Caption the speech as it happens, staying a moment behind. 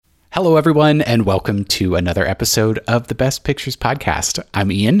Hello, everyone, and welcome to another episode of the Best Pictures podcast.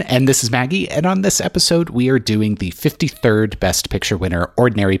 I'm Ian, and this is Maggie, and on this episode, we are doing the 53rd Best Picture winner,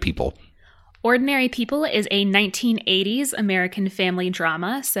 Ordinary People. Ordinary People is a 1980s American family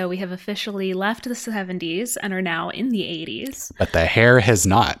drama, so we have officially left the 70s and are now in the 80s. But the hair has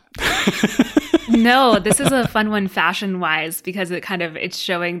not. No, this is a fun one fashion-wise because it's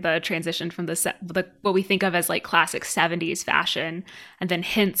showing the transition from the what we think of as like classic 70s fashion and then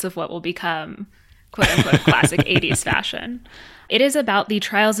hints of what will become quote-unquote classic 80s fashion. It is about the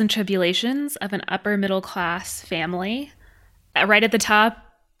trials and tribulations of an upper-middle-class family. Right at the top,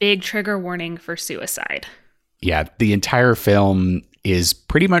 big trigger warning for suicide. Yeah, the entire film is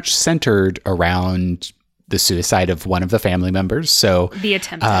pretty much centered around the suicide of one of the family members. So the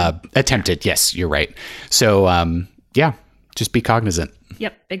attempted. Yes, you're right. So just be cognizant.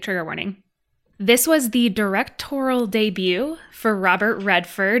 Yep. Big trigger warning. This was the directorial debut for Robert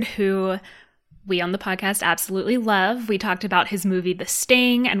Redford, who we on the podcast absolutely love. We talked about his movie, The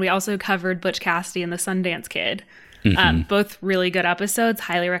Sting, and we also covered Butch Cassidy and the Sundance Kid. Mm-hmm. Both really good episodes.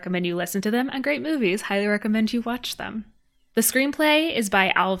 Highly recommend you listen to them, and great movies. Highly recommend you watch them. The screenplay is by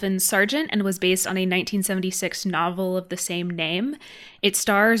Alvin Sargent and was based on a 1976 novel of the same name. It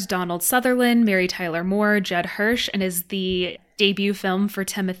stars Donald Sutherland, Mary Tyler Moore, Judd Hirsch, and is the debut film for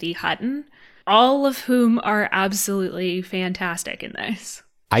Timothy Hutton, all of whom are absolutely fantastic in this.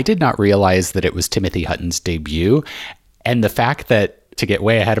 I did not realize that it was Timothy Hutton's debut, and the fact that, to get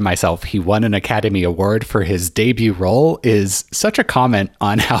way ahead of myself, he won an Academy Award for his debut role is such a comment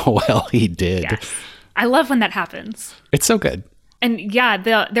on how well he did. Yes. I love when that happens. It's so good. And yeah,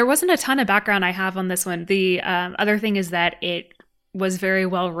 there wasn't a ton of background I have on this one. The other thing is that it was very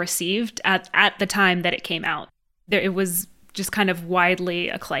well received at the time that it came out. It was just kind of widely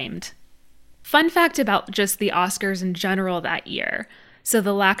acclaimed. Fun fact about just the Oscars in general that year. So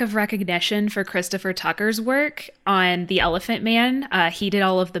the lack of recognition for Christopher Tucker's work on The Elephant Man, he did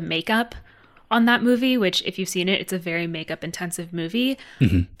all of the makeup on that movie, which if you've seen it, it's a very makeup intensive movie.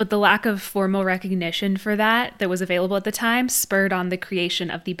 Mm-hmm. But the lack of formal recognition for that was available at the time spurred on the creation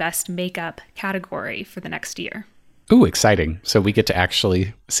of the best makeup category for the next year. Ooh, exciting. So we get to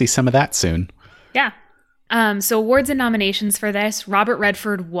actually see some of that soon. Yeah. So awards and nominations for this, Robert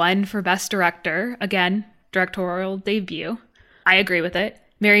Redford won for Best Director. Again, directorial debut. I agree with it.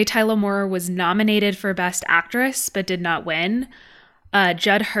 Mary Tyler Moore was nominated for Best Actress, but did not win.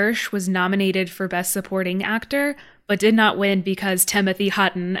 Judd Hirsch was nominated for Best Supporting Actor, but did not win because Timothy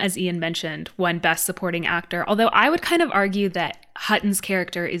Hutton, as Ian mentioned, won Best Supporting Actor. Although I would kind of argue that Hutton's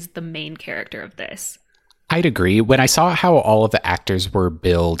character is the main character of this. I'd agree. When I saw how all of the actors were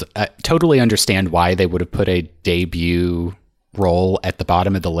billed, I totally understand why they would have put a debut role at the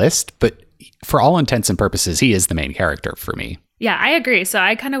bottom of the list. But for all intents and purposes, he is the main character for me. Yeah, I agree. So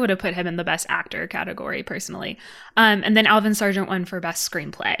I kind of would have put him in the Best Actor category, personally. And then Alvin Sargent won for Best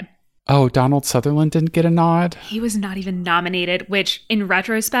Screenplay. Oh, Donald Sutherland didn't get a nod? He was not even nominated, which in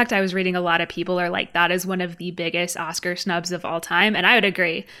retrospect, I was reading a lot of people are like, that is one of the biggest Oscar snubs of all time. And I would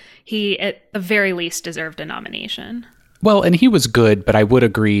agree. He, at the very least, deserved a nomination. Well, and he was good, but I would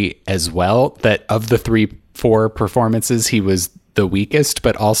agree as well that of the 4 performances, he was the weakest.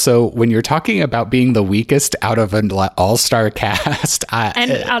 But also, when you're talking about being the weakest out of an all-star cast,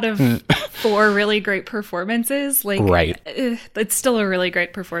 out of 4 really great performances, right, it's still a really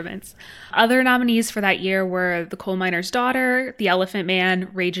great performance. Other nominees for that year were The Coal Miner's Daughter, The Elephant Man,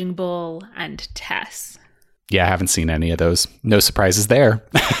 Raging Bull, and Tess. Yeah, I haven't seen any of those. No surprises there.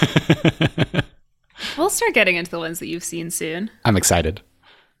 We'll start getting into the ones that you've seen soon. I'm excited.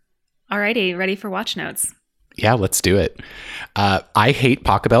 Alrighty, ready for watch notes? Yeah, let's do it. I hate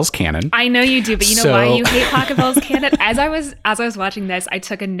Pachelbel's Canon. I know you do, but you know why you hate Pachelbel's Canon? As I was watching this, I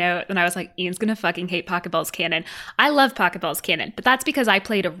took a note and I was like, Ian's gonna fucking hate Pachelbel's Canon. I love Pachelbel's Canon, but that's because I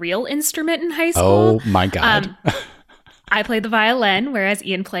played a real instrument in high school. Oh my God. I played the violin, whereas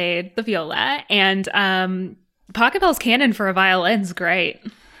Ian played the viola, and Pachelbel's Canon for a violin's great.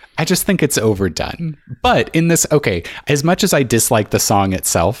 I just think it's overdone. But in this, okay, as much as I dislike the song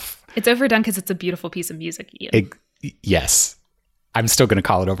itself, it's overdone because it's a beautiful piece of music, Ian. Yes. I'm still going to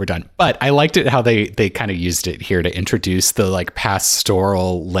call it overdone. But I liked it how they kind of used it here to introduce the like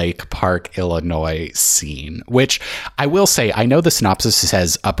pastoral Lake Park, Illinois scene, which I will say, I know the synopsis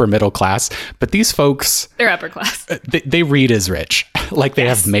says upper middle class, but these folks... They're upper class. They read as rich. Like they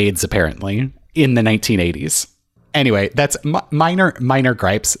have maids, apparently, in the 1980s. Anyway, that's minor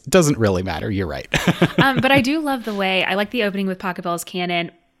gripes. Doesn't really matter. You're right. But I do love the way... I like the opening with Pachelbel's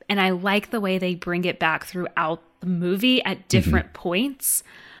Canon. And I like the way they bring it back throughout the movie at different points,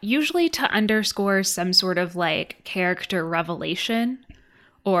 usually to underscore some sort of like character revelation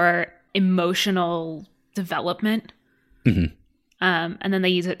or emotional development. Mm-hmm. And then they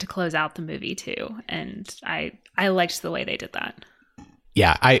use it to close out the movie too. And I liked the way they did that.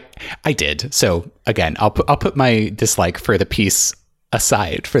 Yeah, I did. So again, I'll put my dislike for the piece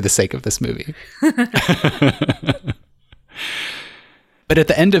aside for the sake of this movie. But at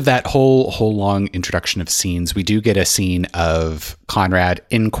the end of that whole long introduction of scenes, we do get a scene of Conrad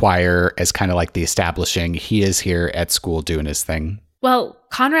in choir as kind of like the establishing he is here at school doing his thing. Well,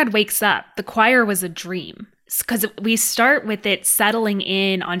 Conrad wakes up. The choir was a dream, because we start with it settling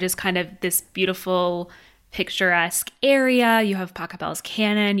in on just kind of this beautiful, picturesque area. You have Pachelbel's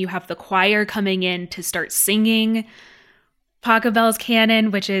canon. You have the choir coming in to start singing Pachelbel's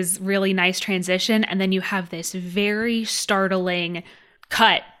canon, which is really nice transition. And then you have this very startling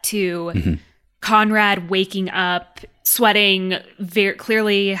cut to Conrad waking up, sweating, very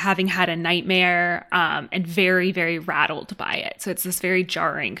clearly having had a nightmare, and very, very rattled by it. So it's this very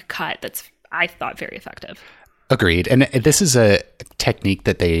jarring cut that's, I thought, very effective. Agreed. And this is a technique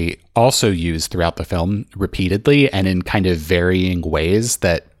that they also use throughout the film repeatedly and in kind of varying ways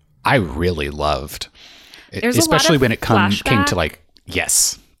that I really loved. There's especially when it came to the flashbacks.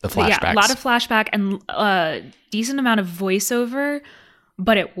 Yeah, a lot of flashback and a decent amount of voiceover,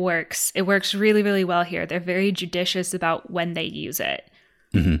 but it works. It works really, really well here. They're very judicious about when they use it.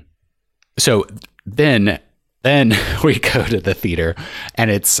 Mm-hmm. So then we go to the theater,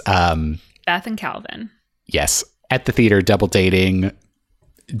 and it's Beth and Calvin. Yes, at the theater, double dating,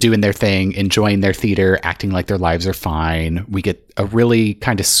 doing their thing, enjoying their theater, acting like their lives are fine. We get a really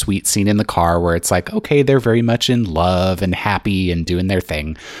kind of sweet scene in the car where it's like, okay, they're very much in love and happy and doing their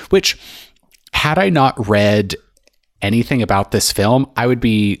thing, which, had I not read anything about this film, I would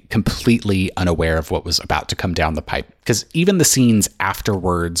be completely unaware of what was about to come down the pipe. Because even the scenes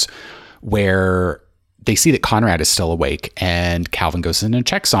afterwards where they see that Conrad is still awake and Calvin goes in and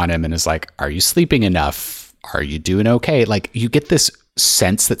checks on him and is like, are you sleeping enough? Are you doing okay? Like, you get this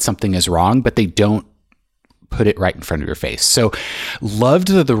sense that something is wrong, but they don't put it right in front of your face. So loved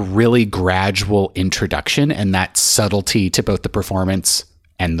the really gradual introduction and that subtlety to both the performance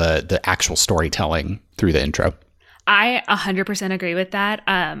and the actual storytelling through the intro. I 100% agree with that.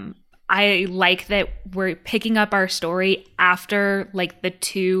 I like that we're picking up our story after like the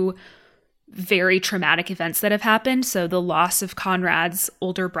two very traumatic events that have happened. So the loss of Conrad's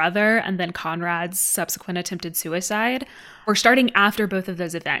older brother and then Conrad's subsequent attempted suicide. We're starting after both of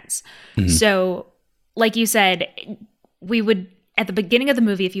those events. Mm-hmm. So like you said, we would, at the beginning of the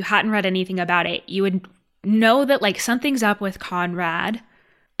movie, if you hadn't read anything about it, you would know that like something's up with Conrad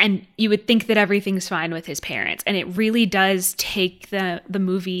and you would think that everything's fine with his parents. And it really does take the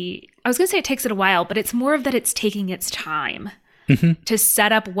movie, I was going to say it takes it a while, but it's more of that it's taking its time. Mm-hmm. To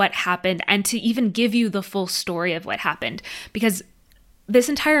set up what happened and to even give you the full story of what happened. Because this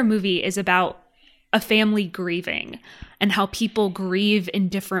entire movie is about a family grieving and how people grieve in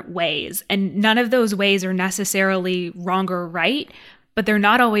different ways. And none of those ways are necessarily wrong or right, but they're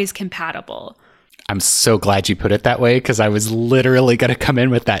not always compatible. I'm so glad you put it that way, because I was literally going to come in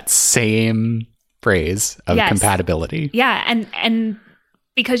with that same phrase of compatibility. Yeah, and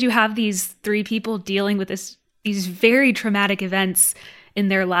because you have these three people dealing with these very traumatic events in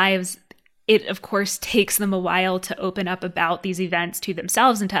their lives, it of course takes them a while to open up about these events to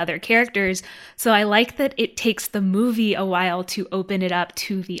themselves and to other characters. So I like that it takes the movie a while to open it up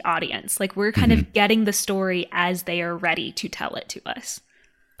to the audience. Like we're kind of getting the story as they are ready to tell it to us.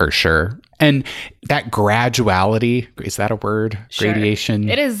 For sure. And that graduality, is that a word? Sure. Gradiation?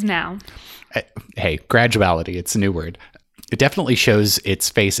 It is now. Hey, graduality, it's a new word. It definitely shows its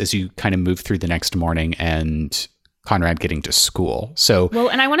face as you kind of move through the next morning and Conrad getting to school. So, well,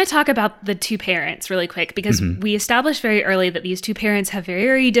 and I want to talk about the two parents really quick, because we established very early that these two parents have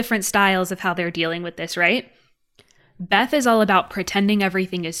very different styles of how they're dealing with this, right? Beth is all about pretending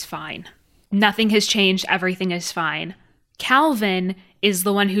everything is fine. Nothing has changed. Everything is fine. Calvin is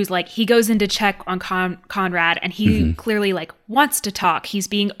the one who's like, he goes in to check on Conrad and he clearly like wants to talk. He's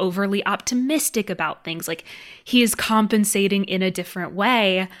being overly optimistic about things. Like he is compensating in a different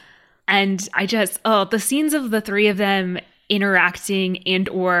way. And I just, the scenes of the three of them interacting and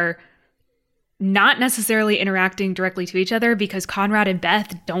or not necessarily interacting directly to each other, because Conrad and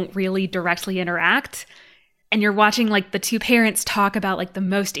Beth don't really directly interact. And you're watching like the two parents talk about like the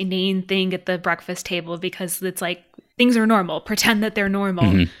most inane thing at the breakfast table, because it's like things are normal. Pretend that they're normal.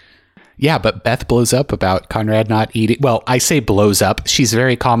 Mm-hmm. Yeah, but Beth blows up about Conrad not eating. Well, I say blows up. She's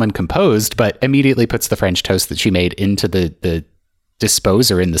very calm and composed, but immediately puts the French toast that she made into the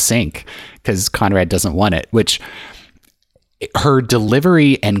disposer in the sink because Conrad doesn't want it, which her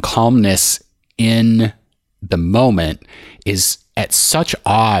delivery and calmness in the moment is at such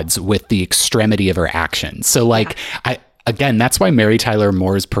odds with the extremity of her actions. So like, Again, that's why Mary Tyler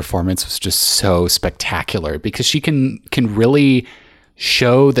Moore's performance was just so spectacular, because she can really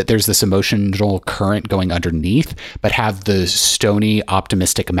show that there's this emotional current going underneath, but have the stony,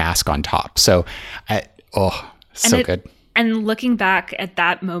 optimistic mask on top. So, good. And looking back at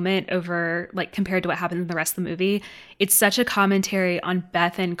that moment over, like, compared to what happened in the rest of the movie, it's such a commentary on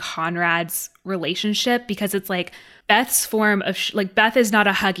Beth and Conrad's relationship, because it's like Beth's form of, Beth is not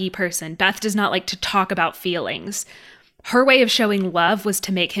a huggy person. Beth does not like to talk about feelings. Her way of showing love was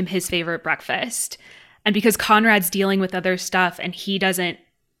to make him his favorite breakfast. And because Conrad's dealing with other stuff and he doesn't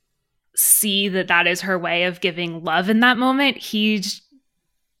see that that is her way of giving love in that moment, he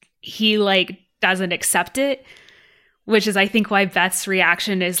like doesn't accept it, which is, I think, why Beth's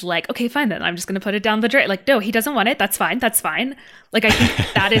reaction is like, okay, fine, then I'm just going to put it down the drain. Like, no, he doesn't want it. That's fine. That's fine. Like, I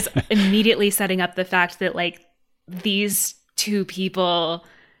think that is immediately setting up the fact that, like, these two people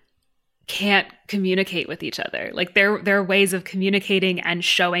can't communicate with each other. Like, their ways of communicating and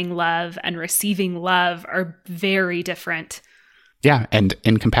showing love and receiving love are very different. Yeah, and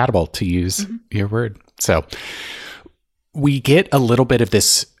incompatible, to use your word. So we get a little bit of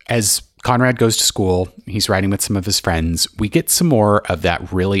this as Conrad goes to school. He's riding with some of his friends. We get some more of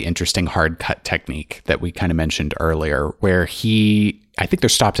that really interesting hard cut technique that we kind of mentioned earlier, where I think they're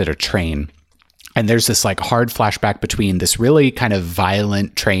stopped at a train. And there's this like hard flashback between this really kind of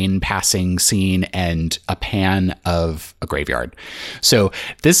violent train passing scene and a pan of a graveyard. So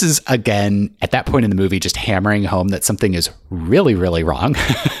this is, again, at that point in the movie, just hammering home that something is really, really wrong.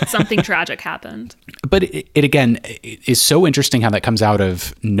 Something tragic happened. But it again, is so interesting how that comes out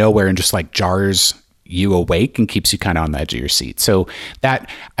of nowhere and just like jars you awake and keeps you kind of on the edge of your seat. So that,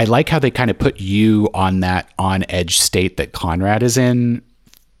 I like how they kind of put you on that on edge state that Conrad is in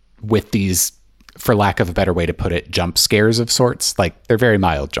with these, for lack of a better way to put it, jump scares of sorts. Like, they're very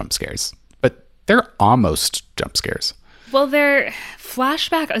mild jump scares, but they're almost jump scares. Well, their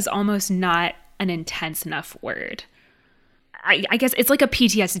flashback is almost not an intense enough word. I guess it's like a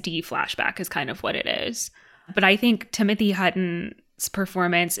PTSD flashback is kind of what it is. But I think Timothy Hutton's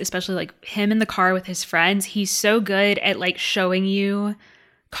performance, especially like him in the car with his friends, he's so good at like showing you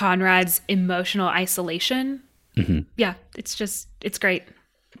Conrad's emotional isolation. Yeah, it's great.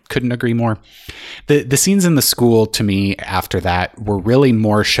 Couldn't agree more. The scenes in the school, to me, after that, were really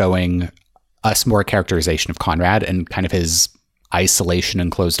more showing us more characterization of Conrad and kind of his isolation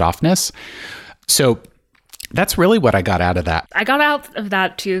and closed offness. So that's really what I got out of that. I got out of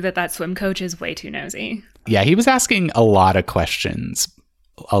that, too, that swim coach is way too nosy. Yeah, he was asking a lot of questions.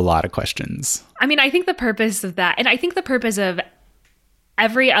 A lot of questions. I mean, I think the purpose of that, and I think the purpose of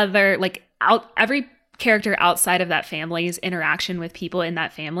every other, like, every character outside of that family's interaction with people in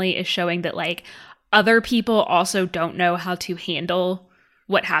that family is showing that like other people also don't know how to handle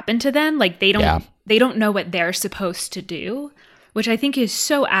what happened to them. Like they don't know what they're supposed to do, which I think is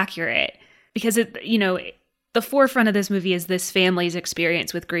so accurate, because the forefront of this movie is this family's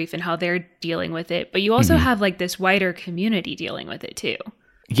experience with grief and how they're dealing with it. But you also have like this wider community dealing with it too.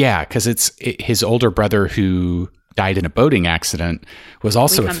 Yeah, because his older brother who died in a boating accident was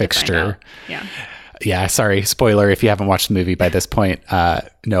also a fixture. Yeah, sorry, spoiler if you haven't watched the movie by this point,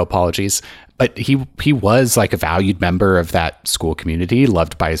 no apologies. But he was like a valued member of that school community,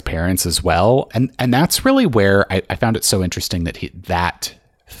 loved by his parents as well. And that's really where I found it so interesting that that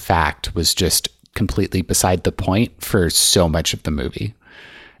fact was just completely beside the point for so much of the movie.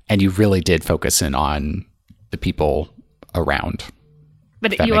 And you really did focus in on the people around.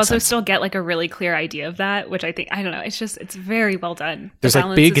 But you also still get like a really clear idea of that, which I think, I don't know, it's very well done. There's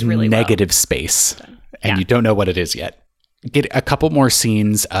like big really negative space and you don't know what it is yet. Get a couple more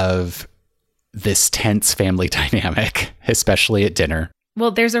scenes of this tense family dynamic, especially at dinner.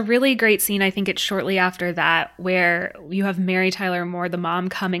 Well, there's a really great scene, I think it's shortly after that, where you have Mary Tyler Moore, the mom,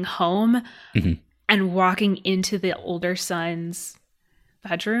 coming home and walking into the older son's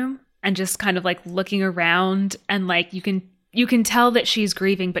bedroom and just kind of like looking around, and like you can tell that she's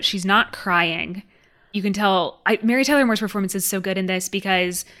grieving, but she's not crying. You can tell Mary Tyler Moore's performance is so good in this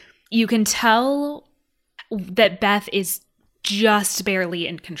because you can tell that Beth is just barely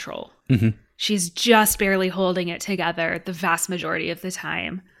in control. She's just barely holding it together the vast majority of the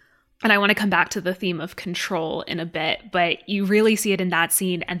time. And I want to come back to the theme of control in a bit, but you really see it in that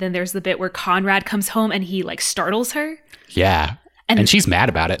scene. And then there's the bit where Conrad comes home and he like startles her. Yeah. And she's mad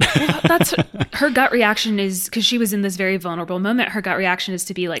about it. That's her gut reaction is, because she was in this very vulnerable moment, her gut reaction is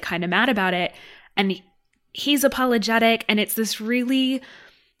to be like kind of mad about it. And he's apologetic. And it's this really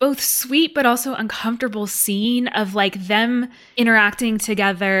both sweet but also uncomfortable scene of like them interacting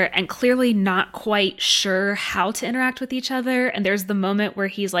together and clearly not quite sure how to interact with each other. And there's the moment where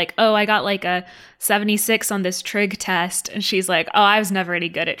he's like, oh, I got like a 76 on this trig test. And she's like, oh, I was never any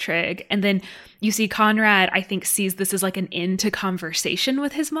good at trig. And then you see Conrad, I think, sees this as like an end to conversation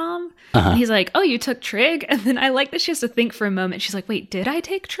with his mom. And he's like, oh, you took trig? And then I like that she has to think for a moment. She's like, wait, did I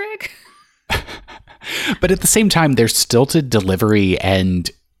take trig? But at the same time, there's stilted delivery and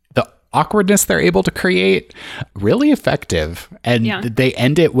the awkwardness they're able to create really effective. And they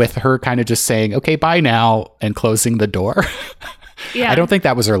end it with her kind of just saying, okay, bye now, and closing the door. I don't think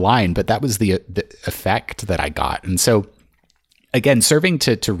that was her line, but that was the effect that I got. And so, again, serving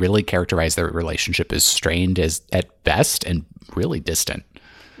to really characterize their relationship as strained as at best and really distant.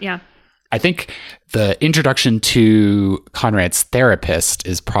 Yeah. I think the introduction to Conrad's therapist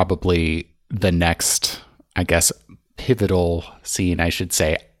is probably the next, I guess, pivotal scene, I should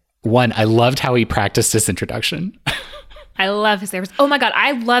say. One, I loved how he practiced his introduction. I love his therapist. Oh my God,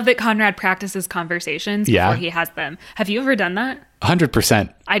 I love that Conrad practices conversations before he has them. Have you ever done that?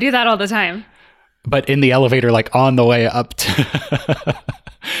 100%. I do that all the time. But in the elevator, like on the way up to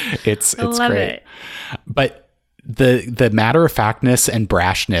it's love great. It. But the matter-of-factness and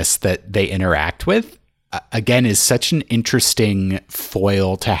brashness that they interact with, again, is such an interesting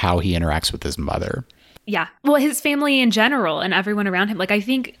foil to how he interacts with his mother. Yeah. Well, his family in general and everyone around him. Like, I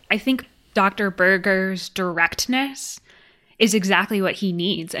think Dr. Berger's directness is exactly what he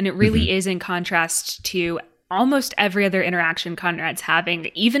needs. And it really is in contrast to almost every other interaction Conrad's having,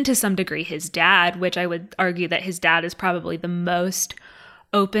 even to some degree his dad, which I would argue that his dad is probably the most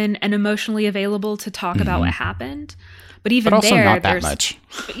open and emotionally available to talk about what happened. But even also there, not that there's much.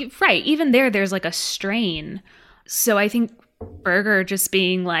 Right. Even there's like a strain. So I think Berger just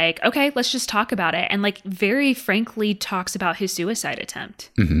being like, okay, let's just talk about it. And like very frankly talks about his suicide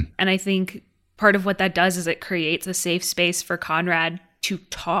attempt. And I think part of what that does is it creates a safe space for Conrad to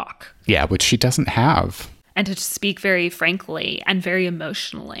talk. Yeah, which she doesn't have. And to speak very frankly and very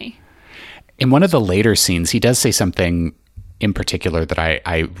emotionally. In one of the later scenes, he does say something in particular that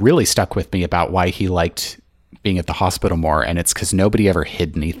I really stuck with me about why he liked being at the hospital more. And it's because nobody ever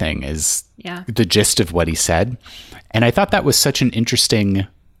hid anything is the gist of what he said. And I thought that was such an interesting,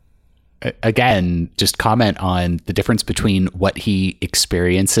 again, just comment on the difference between what he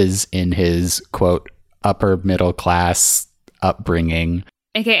experiences in his, quote, upper middle class upbringing.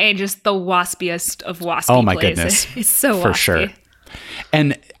 AKA just the waspiest of waspy Oh my places. goodness. It's so waspy. For sure.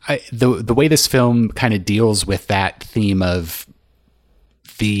 And the way this film kind of deals with that theme of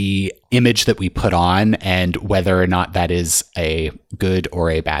the image that we put on and whether or not that is a good or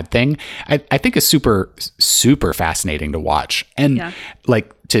a bad thing, I think is super, super fascinating to watch. And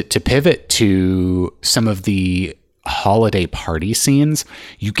like to pivot to some of the holiday party scenes,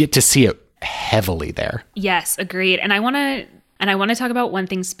 you get to see it heavily there. Yes, agreed. And I want to talk about one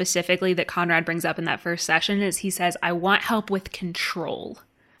thing specifically that Conrad brings up in that first session is he says, I want help with control.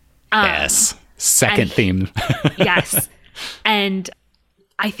 Yes. Second theme. Yes. And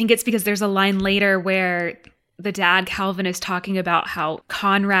I think it's because there's a line later where the dad, Calvin, is talking about how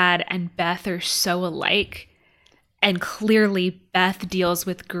Conrad and Beth are so alike. And clearly Beth deals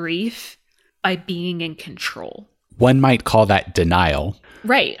with grief by being in control. One might call that denial.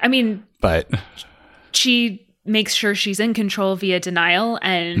 Right. I mean, but she makes sure she's in control via denial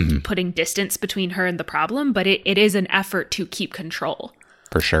and putting distance between her and the problem. But it is an effort to keep control.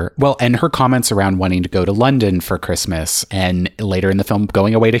 For sure. Well, and her comments around wanting to go to London for Christmas and later in the film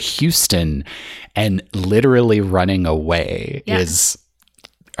going away to Houston and literally running away is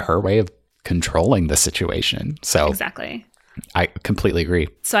her way of controlling the situation. So exactly. I completely agree.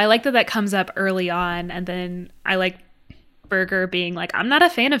 So I like that comes up early on. And then I like Berger being like, I'm not a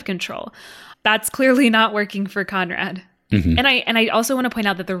fan of control. That's clearly not working for Conrad. And I also want to point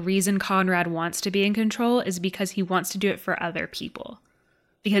out that the reason Conrad wants to be in control is because he wants to do it for other people.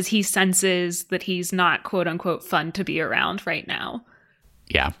 Because he senses that he's not, quote unquote, fun to be around right now.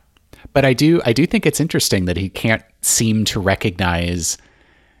 Yeah. But I do think it's interesting that he can't seem to recognize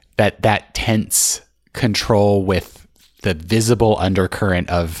that tense control with the visible undercurrent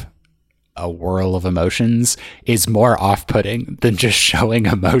of a whirl of emotions is more off-putting than just showing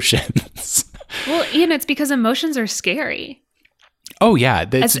emotions. Well, Ian, it's because emotions are scary. Oh, yeah.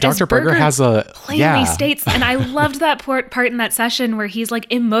 Dr. Berger has a... plainly states, and I loved that part in that session where he's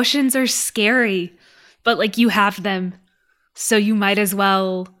like, emotions are scary, but like you have them, so you might as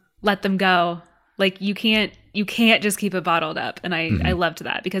well let them go. Like you can't just keep it bottled up. And I loved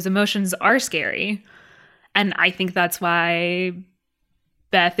that because emotions are scary. And I think that's why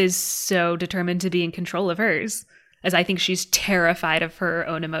Beth is so determined to be in control of hers. as I think she's terrified of her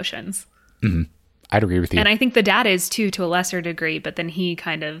own emotions. Mm-hmm. I'd agree with you. And I think the dad is too, to a lesser degree, but then he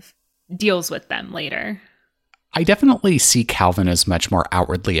kind of deals with them later. I definitely see Calvin as much more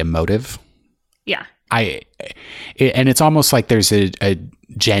outwardly emotive. Yeah. And it's almost like there's a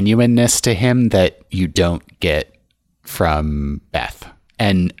genuineness to him that you don't get from Beth,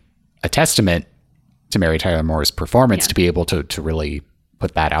 and a testament to Mary Tyler Moore's performance to be able to really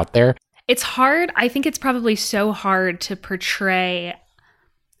put that out there. It's hard. I think it's probably so hard to portray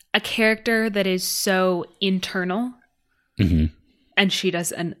a character that is so internal. Mm-hmm. And she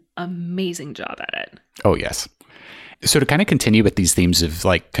does an amazing job at it. Oh, yes. So to kind of continue with these themes of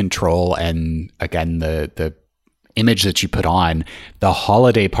like control and again, the image that you put on, the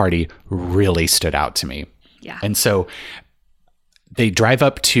holiday party really stood out to me. Yeah. And so they drive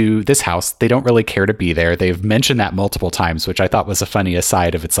up to this house. They don't really care to be there. They've mentioned that multiple times, which I thought was a funny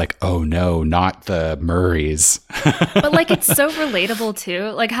aside of it's like, oh no, not the Murrays. But like, it's so relatable too.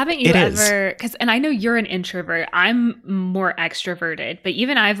 Like, haven't you ever, and I know you're an introvert. I'm more extroverted, but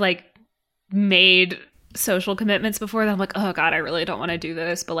even I've like made social commitments before that I'm like, oh God, I really don't want to do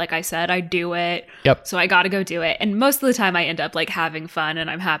this. But like I said, I do it. Yep. So I got to go do it. And most of the time I end up like having fun and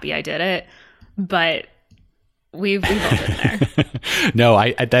I'm happy I did it. But we've all been there. No,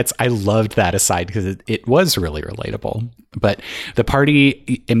 I loved that aside because it was really relatable. But the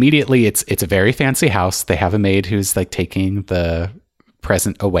party immediately, it's a very fancy house. They have a maid who's like taking the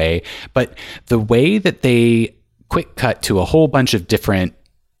present away. But the way that they quick cut to a whole bunch of different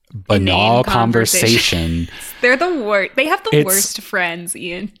banal conversation. They're the worst. They have the worst friends,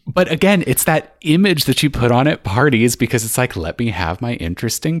 Ian. But again, it's that image that you put on at parties because it's like, let me have my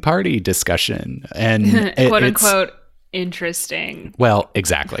interesting party discussion. And quote unquote interesting. Well,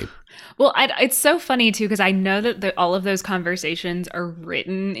 exactly. Well, it's so funny too, because I know that all of those conversations are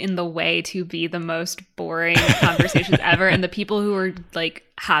written in the way to be the most boring conversations ever. And the people who are like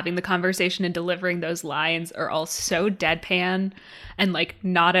having the conversation and delivering those lines are all so deadpan and like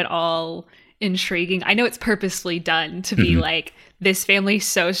not at all intriguing. I know it's purposefully done to be like, this family's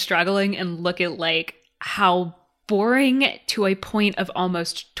so struggling, and look at like how boring to a point of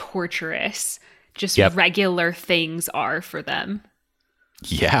almost torturous just regular things are for them.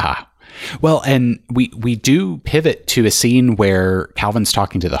 Yeah. Well, and we do pivot to a scene where Calvin's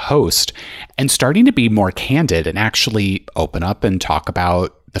talking to the host and starting to be more candid and actually open up and talk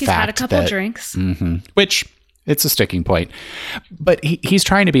about the fact that... He's had a couple drinks. Which, it's a sticking point. But he's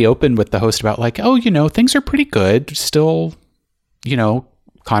trying to be open with the host about like, oh, things are pretty good. Still,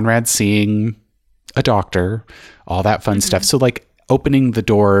 Conrad's seeing a doctor, all that fun stuff. So like opening the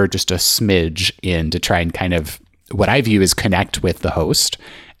door just a smidge in to try and kind of, what I view is connect with the host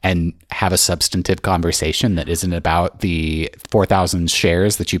and have a substantive conversation that isn't about the 4,000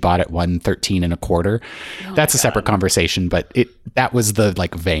 shares that you bought at 113 and a quarter. That's a separate conversation, but that was the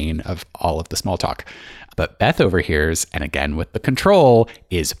like vein of all of the small talk. But Beth overhears, and again with the control,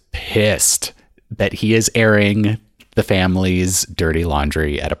 is pissed that he is airing the family's dirty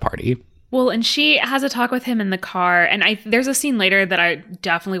laundry at a party. Well, and she has a talk with him in the car, and there's a scene later that I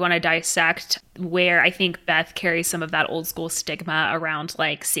definitely want to dissect where I think Beth carries some of that old school stigma around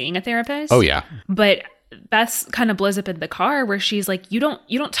like seeing a therapist. Oh yeah. But Beth kind of blows up in the car where she's like, you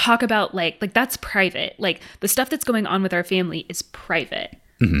don't talk about like that's private. Like the stuff that's going on with our family is private.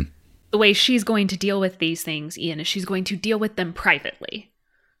 Mm-hmm. The way she's going to deal with these things, Ian, is she's going to deal with them privately.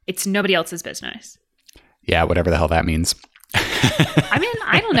 It's nobody else's business. Yeah, whatever the hell that means. I mean,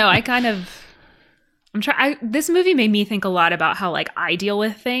 I don't know. This movie made me think a lot about how like I deal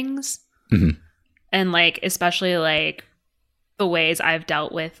with things, and like especially like the ways I've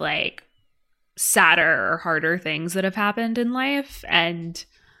dealt with like sadder or harder things that have happened in life. And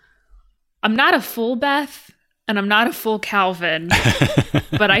I'm not a full Beth, and I'm not a full Calvin,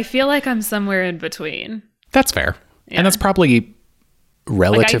 but I feel like I'm somewhere in between. That's fair, and that's probably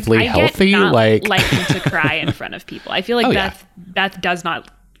relatively I healthy. Get not liking to cry in front of people. I feel like Beth does not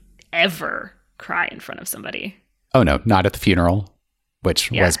ever cry in front of somebody. Oh no, not at the funeral,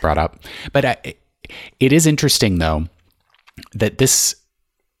 which was brought up. But it is interesting though that this,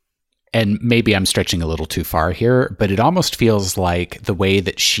 and maybe I'm stretching a little too far here, but it almost feels like the way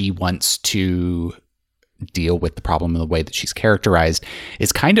that she wants to deal with the problem and the way that she's characterized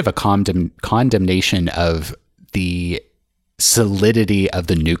is kind of a condemnation of the solidity of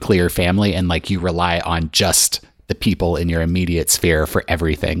the nuclear family, and like you rely on just the people in your immediate sphere for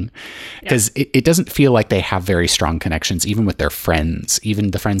everything, because it doesn't feel like they have very strong connections even with their friends,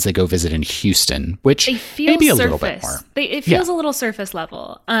 even the friends they go visit in Houston, which maybe a little bit more. It feels a little surface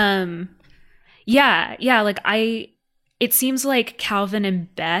level. Like it seems like Calvin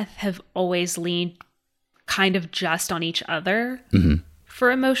and Beth have always leaned kind of just on each other for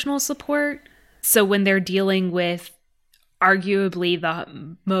emotional support. So when they're dealing with arguably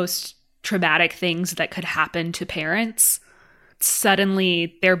the most traumatic things that could happen to parents,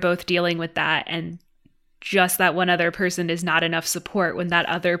 suddenly they're both dealing with that, and just that one other person is not enough support when that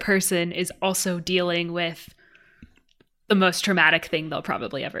other person is also dealing with the most traumatic thing they'll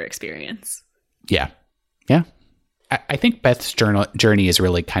probably ever experience. Yeah. I think Beth's journey is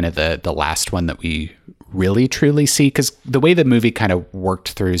really kind of the last one that we really truly see, because the way the movie kind of worked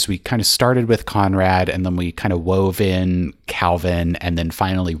through is we kind of started with Conrad, and then we kind of wove in Calvin, and then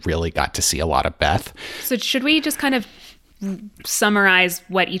finally really got to see a lot of Beth. So should we just kind of summarize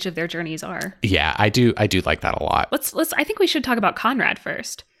what each of their journeys are? Yeah, I do like that a lot. Let's I think we should talk about Conrad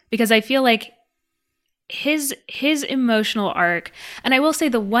first, because I feel like his emotional arc, and I will say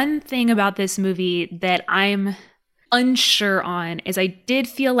the one thing about this movie that I'm unsure on is I did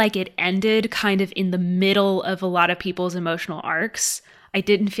feel like it ended kind of in the middle of a lot of people's emotional arcs. I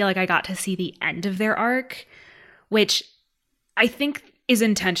didn't feel like I got to see the end of their arc, which I think is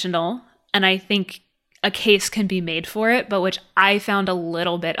intentional, and I think a case can be made for it, but which I found a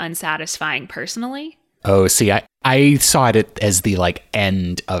little bit unsatisfying personally. Oh, see, I saw it as the like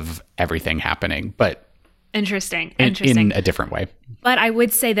end of everything happening, but Interesting. In a different way. But I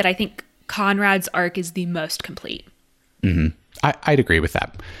would say that I think Conrad's arc is the most complete. Mm-hmm. I'd agree with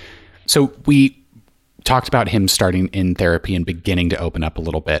that. So we talked about him starting in therapy and beginning to open up a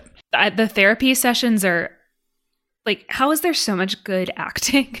little bit. The therapy sessions are like, how is there so much good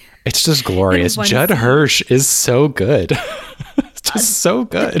acting? It's just glorious. Judd Hirsch is so good. It's just so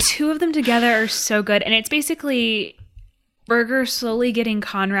good. The two of them together are so good. And it's basically Berger slowly getting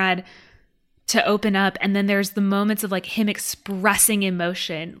Conrad to open up, and then there's the moments of like him expressing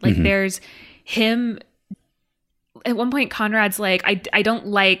emotion. Like there's him at one point, Conrad's like, I don't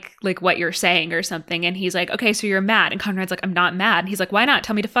like what you're saying or something, and he's like, okay, so you're mad, and Conrad's like, I'm not mad, and he's like, why not?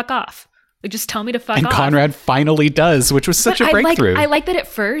 Tell me to fuck off. Like, just tell me to fuck off. And Conrad finally does, which was such a breakthrough. I like that at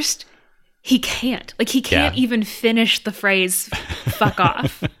first he can't even finish the phrase fuck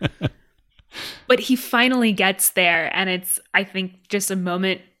off. But he finally gets there, and it's, I think, just a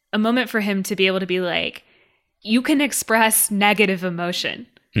moment for him to be able to be like, you can express negative emotion.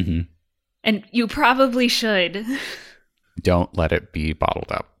 And you probably should. Don't let it be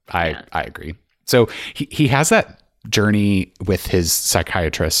bottled up. I agree. So he has that journey with his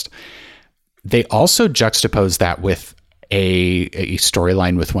psychiatrist. They also juxtapose that with a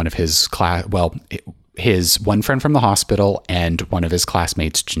storyline with one of his his one friend from the hospital and one of his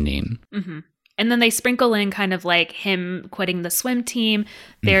classmates, Janine. And then they sprinkle in kind of like him quitting the swim team.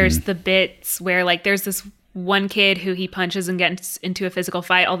 There's the bits where like there's this one kid who he punches and gets into a physical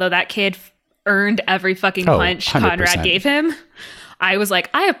fight, although that kid earned every fucking punch 100%. Conrad gave him. I was like,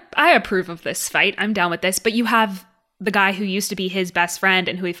 I approve of this fight. I'm down with this. But you have the guy who used to be his best friend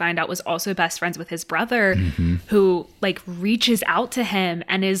and who we find out was also best friends with his brother, who like reaches out to him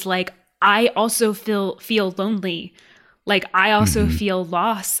and is like, I also feel lonely. Like, I also feel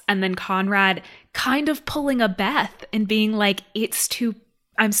loss. And then Conrad kind of pulling a Beth and being like,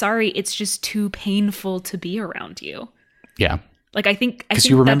 I'm sorry, it's just too painful to be around you. Yeah. Like, I think because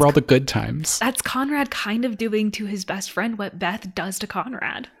you remember all the good times. That's Conrad kind of doing to his best friend what Beth does to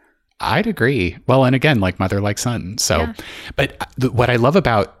Conrad. I'd agree. Well, and again, like mother, like son. So, yeah. But what I love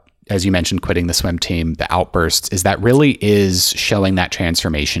about, as you mentioned, quitting the swim team, the outbursts, is that really is showing that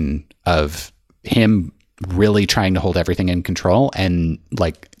transformation of him really trying to hold everything in control and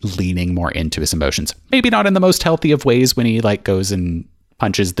like leaning more into his emotions. Maybe not in the most healthy of ways when he like goes and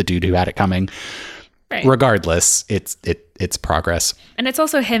punches the dude who had it coming. Right. Regardless, it's progress. And it's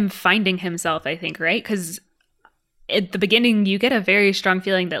also him finding himself, I think, right? Because at the beginning, you get a very strong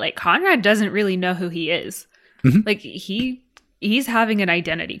feeling that like Conrad doesn't really know who he is. Like he's having an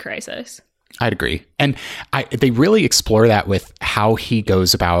identity crisis. I'd agree. And they really explore that with how he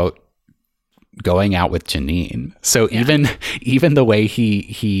goes about going out with Janine. So even the way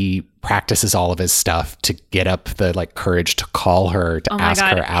he practices all of his stuff to get up the like courage to call her, to ask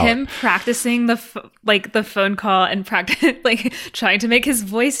her out. Him practicing the phone call and practice like trying to make his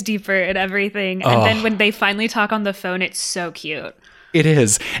voice deeper and everything. And then when they finally talk on the phone, it's so cute. It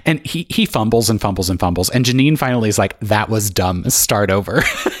is. And he fumbles and fumbles and fumbles. And Janine finally is like, that was dumb. Start over.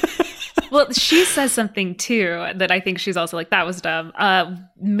 Well, she says something too that I think she's also like, that was dumb.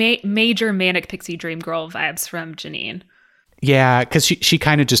 Major manic pixie dream girl vibes from Janine. Yeah, because she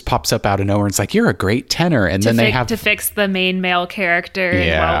kind of just pops up out of nowhere and it's like, you're a great tenor. And then they have to fix the main male character.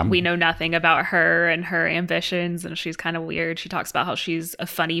 Yeah. Well, we know nothing about her and her ambitions, and she's kind of weird. She talks about how she's a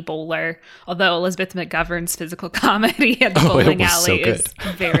funny bowler, although Elizabeth McGovern's physical comedy at the bowling alley is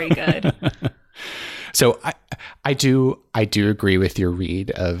very good. So I do agree with your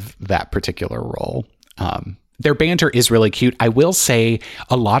read of that particular role. Their banter is really cute. I will say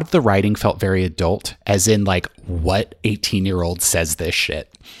a lot of the writing felt very adult, as in like, what 18-year-old says this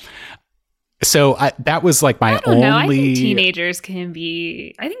shit? So that was like my only... I think teenagers can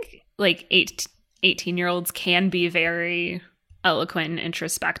be... I think like 18-year-olds can be very eloquent and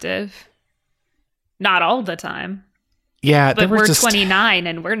introspective. Not all the time. Yeah, but we're 29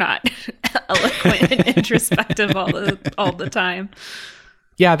 and we're not eloquent and introspective all the time.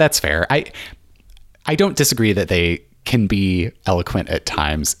 Yeah, that's fair. I don't disagree that they can be eloquent at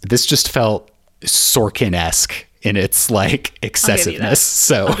times. This just felt Sorkin-esque in its like excessiveness.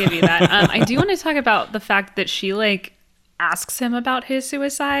 So I'll give you that. I do want to talk about the fact that she like asks him about his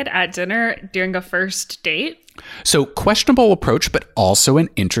suicide at dinner during a first date. So questionable approach, but also an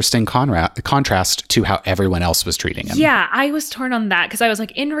interesting contrast to how everyone else was treating him. Yeah, I was torn on that because I was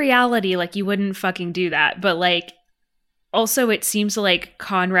like, in reality, like you wouldn't fucking do that. But like, also it seems like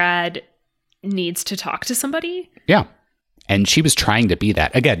Conrad needs to talk to somebody. Yeah. And she was trying to be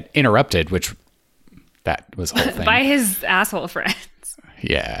that. Again, interrupted, which that was the whole thing. By his asshole friends.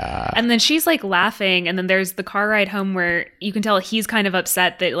 Yeah. And then she's like laughing. And then there's the car ride home where you can tell he's kind of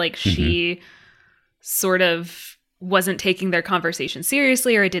upset that like she sort of wasn't taking their conversation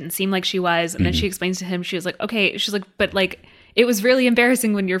seriously, or it didn't seem like she was. And then she explains to him, she was like, okay, she's like, but like, it was really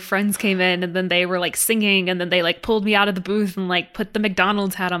embarrassing when your friends came in and then they were like singing and then they like pulled me out of the booth and like put the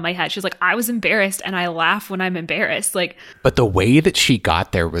McDonald's hat on my head. She's like, I was embarrassed and I laugh when I'm embarrassed. Like, but the way that she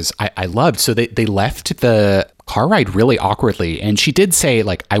got there was, I loved. So they left the car ride really awkwardly. And she did say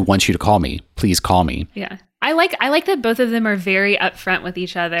like, I want you to call me. Please call me. Yeah. I like that both of them are very upfront with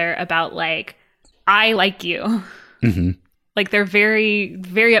each other about like, I like you. Like they're very,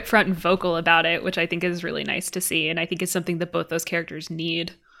 very upfront and vocal about it, which I think is really nice to see. And I think is something that both those characters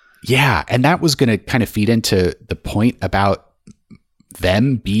need. Yeah. And that was going to kind of feed into the point about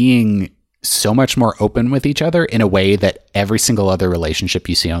them being so much more open with each other in a way that every single other relationship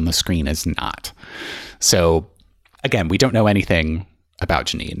you see on the screen is not. So again, we don't know anything about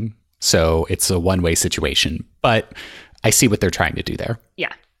Janine. So it's a one-way situation, but I see what they're trying to do there.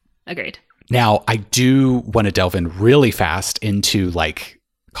 Yeah. Agreed. Now, I do want to delve in really fast into like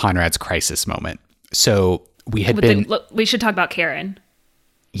Conrad's crisis moment. So we had we should talk about Karen.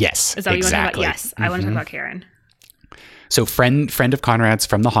 Yes, is that what you want to talk about? Yes, I want to talk about Karen. So friend of Conrad's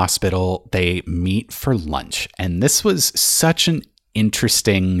from the hospital, they meet for lunch. And this was such an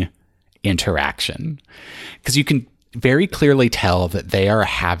interesting interaction because you can very clearly tell that they are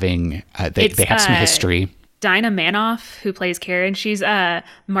having, they have some history. Dinah Manoff, who plays Karen, she's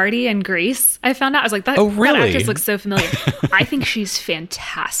Marty in Grease. I found out. I was like, that actress looks so familiar. I think she's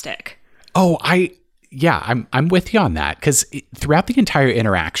fantastic. Oh, I'm with you on that because throughout the entire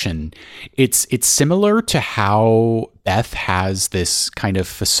interaction, it's similar to how Beth has this kind of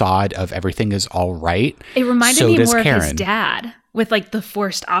facade of everything is all right. It reminded me more of his dad with like the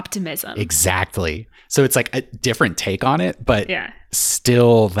forced optimism. Exactly. So it's like a different take on it, but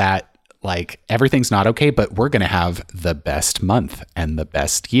still that. Like everything's not okay, but we're going to have the best month and the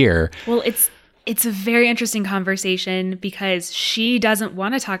best year. Well, it's a very interesting conversation because she doesn't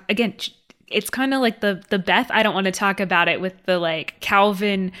want to talk. Again, it's kind of like the Beth, I don't want to talk about it with the like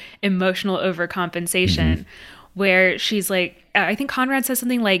Calvin emotional overcompensation where she's like, I think Conrad says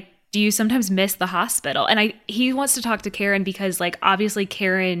something like, do you sometimes miss the hospital? And he wants to talk to Karen because like, obviously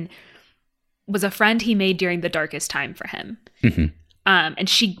Karen was a friend he made during the darkest time for him. And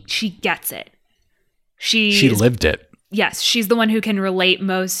she gets it. She lived it. Yes, she's the one who can relate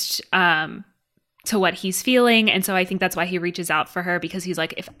most to what he's feeling. And so I think that's why he reaches out for her because he's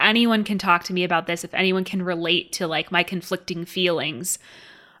like, if anyone can talk to me about this, if anyone can relate to like my conflicting feelings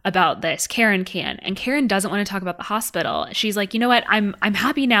about this, Karen can. And Karen doesn't want to talk about the hospital. She's like, you know what? I'm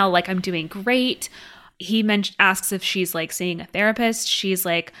happy now. Like I'm doing great. He asks if she's like seeing a therapist. She's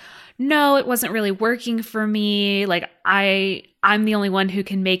like, no, it wasn't really working for me. Like I'm the only one who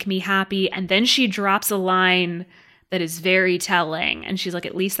can make me happy. And then she drops a line that is very telling. And she's like,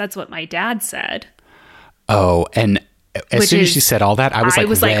 at least that's what my dad said. Oh, and as soon as she said all that, I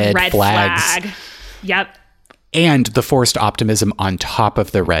was like, red flags. Yep. And the forced optimism on top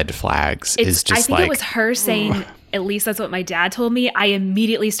of the red flags is just like... I think it was her saying, at least that's what my dad told me. I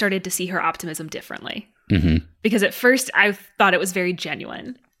immediately started to see her optimism differently. Because at first I thought it was very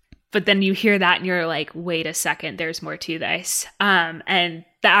genuine. But then you hear that and you're like, wait a second, there's more to this. And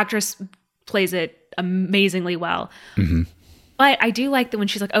the actress plays it amazingly well. But I do like that when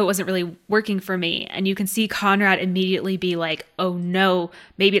she's like, oh, it wasn't really working for me. And you can see Conrad immediately be like, oh no,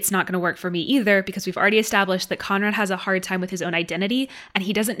 maybe it's not going to work for me either, because we've already established that Conrad has a hard time with his own identity and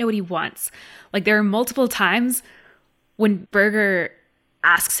he doesn't know what he wants. Like there are multiple times when Berger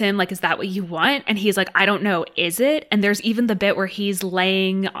asks him, like, is that what you want? And he's like, I don't know, is it? And there's even the bit where he's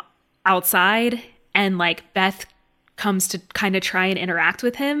laying outside and like Beth comes to kind of try and interact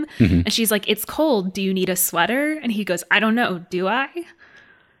with him. And she's like, it's cold. Do you need a sweater? And he goes, I don't know. Do I?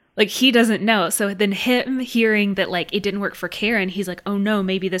 Like, he doesn't know. So then him hearing that like it didn't work for Karen, he's like, oh no,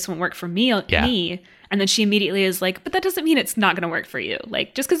 maybe this won't work for me. And then she immediately is like, but that doesn't mean it's not going to work for you.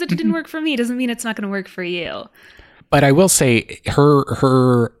 Like, just because it didn't work for me doesn't mean it's not going to work for you. But I will say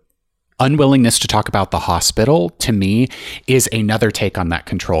her unwillingness to talk about the hospital, to me, is another take on that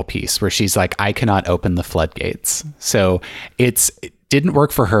control piece where she's like, I cannot open the floodgates. So it didn't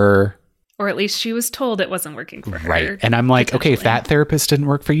work for her. Or at least she was told it wasn't working for her. Right. And I'm like, okay, if that therapist didn't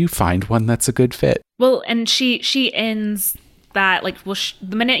work for you, find one that's a good fit. Well, and she ends that, like, well,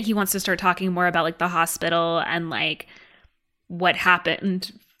 the minute he wants to start talking more about like the hospital and like what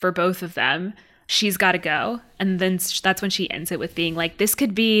happened for both of them, she's got to go. And then that's when she ends it with being like, this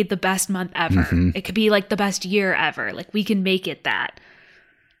could be the best month ever. It could be like the best year ever. Like, we can make it that.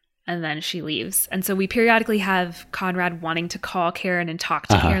 And then she leaves. And so we periodically have Conrad wanting to call Karen and talk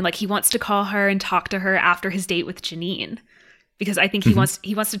to Karen. Like, he wants to call her and talk to her after his date with Janine, because I think he wants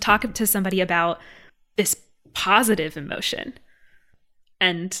to talk to somebody about this positive emotion.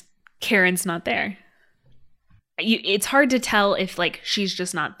 And Karen's not there. It's hard to tell if like she's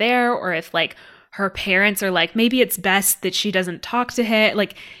just not there, or if like her parents are like, maybe it's best that she doesn't talk to him.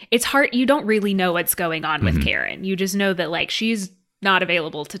 Like, it's hard. You don't really know what's going on with Karen. You just know that like she's not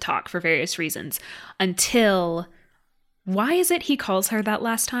available to talk for various reasons until, why is it he calls her that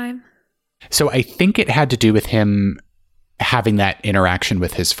last time? So I think it had to do with him having that interaction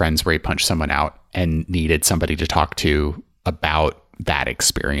with his friends where he punched someone out and needed somebody to talk to about that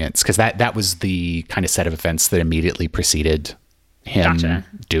experience. Because that was the kind of set of events that immediately preceded him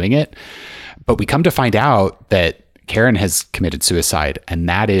doing it. But we come to find out that Karen has committed suicide, and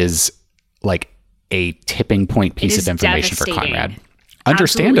that is like a tipping point piece of information for Conrad.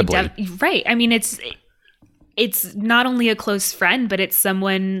 Understandably. Right. I mean, it's not only a close friend, but it's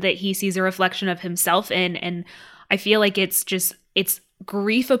someone that he sees a reflection of himself in. And I feel like it's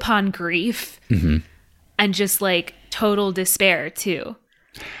grief upon grief and just like total despair too.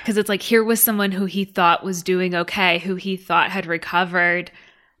 Because it's like, here was someone who he thought was doing okay, who he thought had recovered.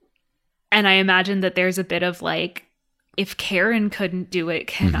 And I imagine that there's a bit of like, if Karen couldn't do it,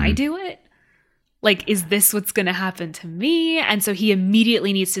 can I do it? Like, is this what's going to happen to me? And so he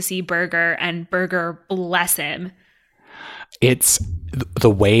immediately needs to see Berger, and Berger, bless him. It's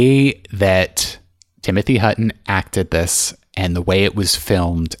the way that Timothy Hutton acted this, and the way it was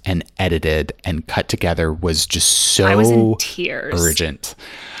filmed and edited and cut together was just so I was in tears. Urgent.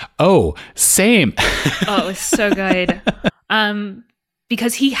 Oh, same. Oh, it was so good.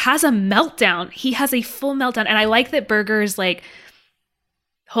 Because he has a meltdown. He has a full meltdown. And I like that Berger's like,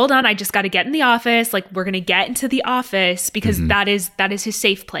 hold on, I just got to get in the office. Like, we're going to get into the office because that is his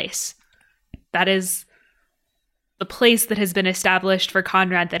safe place. That is the place that has been established for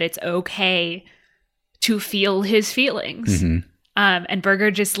Conrad, that it's okay to feel his feelings. And Berger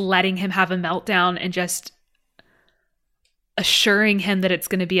just letting him have a meltdown and just assuring him that it's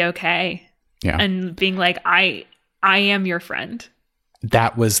going to be okay. Yeah. And being like, I am your friend.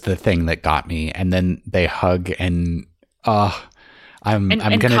 That was the thing that got me. And then they hug, and I'm going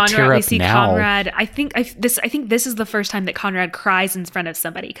to tear up now. Conrad, I think this is the first time that Conrad cries in front of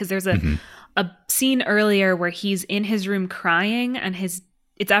somebody, because there's a scene earlier where he's in his room crying, and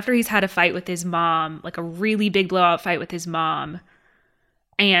it's after he's had a fight with his mom, like a really big blowout fight with his mom.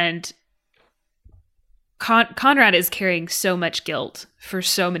 And Conrad is carrying so much guilt for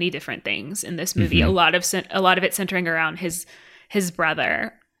so many different things in this movie. A lot of it centering around his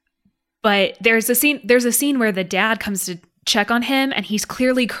brother. But there's a scene where the dad comes to check on him, and he's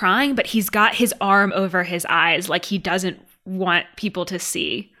clearly crying, but he's got his arm over his eyes, like he doesn't want people to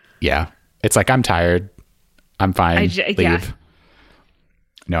see. Yeah. It's like, I'm tired. I'm fine. Leave. Yeah.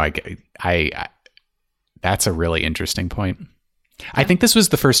 No, I that's a really interesting point. Yeah. I think this was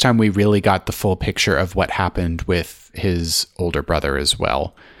the first time we really got the full picture of what happened with his older brother as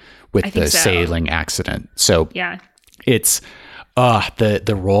well, with the sailing accident. So yeah, it's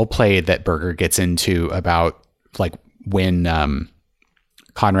the role play that Berger gets into about like when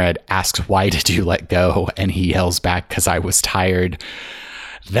Conrad asks, why did you let go? And he yells back, 'cause I was tired.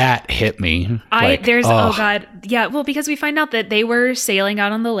 That hit me. Oh God. Yeah. Well, because we find out that they were sailing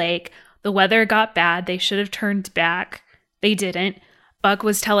out on the lake. The weather got bad. They should have turned back. They didn't. Buck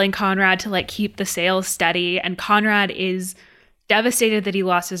was telling Conrad to like keep the sails steady, and Conrad is devastated that he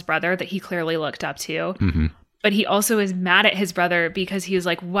lost his brother that he clearly looked up to. Mm-hmm. But he also is mad at his brother because he was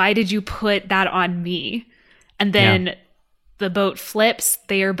like, why did you put that on me? And then the boat flips.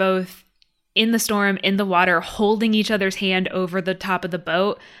 They are both in the storm, in the water, holding each other's hand over the top of the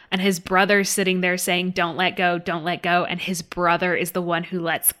boat. And his brother's sitting there saying, don't let go, don't let go. And his brother is the one who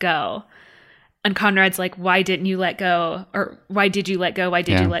lets go. And Conrad's like, why didn't you let go? Or why did you let go? Why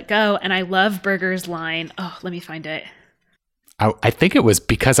did you let go? And I love Berger's line. Oh, let me find it. I think it was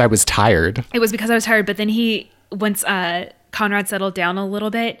because I was tired. It was because I was tired. But then once Conrad settled down a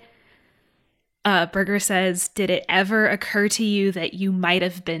little bit, Berger says, did it ever occur to you that you might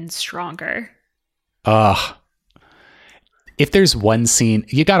have been stronger? If there's one scene,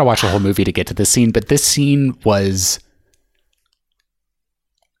 you got to watch the whole movie to get to this scene, but this scene was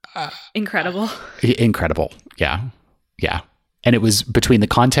incredible. Incredible. Yeah. Yeah. And it was between the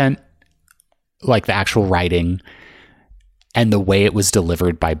content, like the actual writing, and the way it was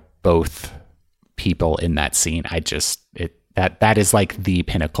delivered by both people in that scene. That is like the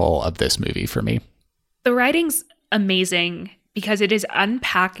pinnacle of this movie for me. The writing's amazing because it is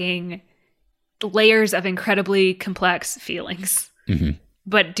unpacking layers of incredibly complex feelings,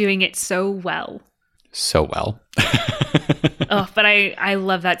 but doing it so well. So well. But I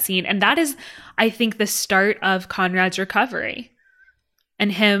love that scene. And that is, I think, the start of Conrad's recovery and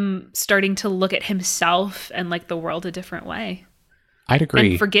him starting to look at himself and like the world a different way. I'd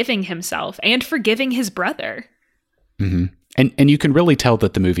agree. And forgiving himself and forgiving his brother. Mm-hmm. And you can really tell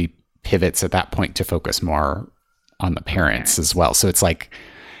that the movie pivots at that point to focus more on the parents as well. So it's like,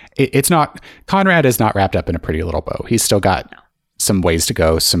 it's not, Conrad is not wrapped up in a pretty little bow. He's still got some ways to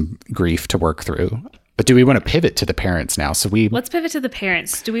go, some grief to work through. But do we want to pivot to the parents now? Let's pivot to the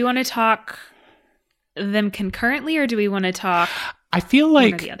parents. Do we want to talk them concurrently, or do we want to talk I feel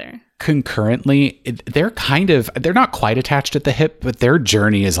like one or the other? Concurrently, they're not quite attached at the hip, but their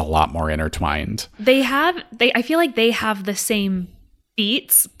journey is a lot more intertwined. I feel like they have the same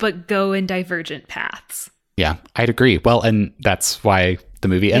beats, but go in divergent paths. Yeah, I'd agree. Well, and that's why the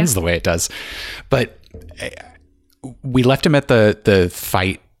movie ends the way it does. But we left him at the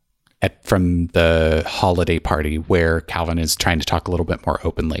fight from the holiday party where Calvin is trying to talk a little bit more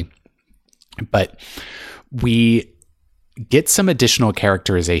openly. But we get some additional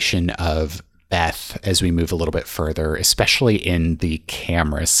characterization of Beth as we move a little bit further, especially in the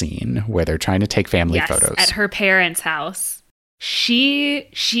camera scene where they're trying to take family photos. At her parents' house. She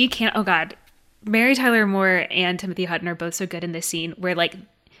can't, oh God, Mary Tyler Moore and Timothy Hutton are both so good in this scene where like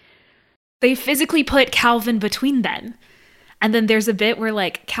they physically put Calvin between them. And then there's a bit where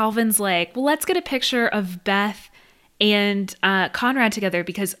like Calvin's like, well, let's get a picture of Beth and Conrad together,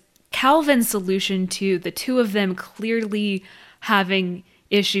 because Calvin's solution to the two of them clearly having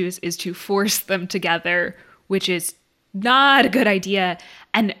issues is to force them together, which is not a good idea.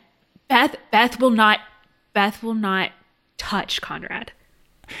 And Beth will not touch Conrad.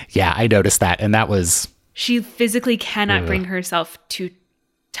 Yeah, I noticed that. And that was... She physically cannot bring herself to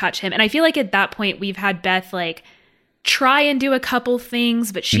touch him. And I feel like at that point we've had Beth like try and do a couple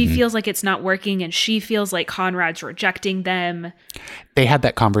things, but she feels like it's not working, and she feels like Conrad's rejecting them. They had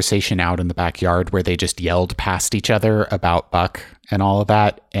that conversation out in the backyard where they just yelled past each other about Buck and all of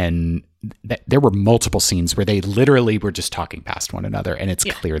that. And there were multiple scenes where they literally were just talking past one another, and it's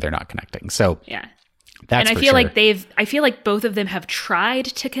clear they're not connecting. So yeah, that's and I feel like both of them have tried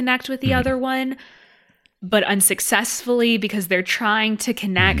to connect with the other one, but unsuccessfully, because they're trying to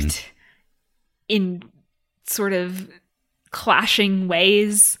connect in sort of clashing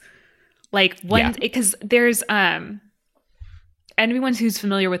ways. Like one, because there's anyone who's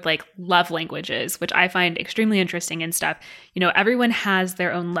familiar with like love languages, which I find extremely interesting and stuff, you know, everyone has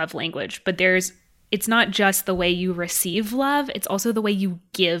their own love language, but it's not just the way you receive love, it's also the way you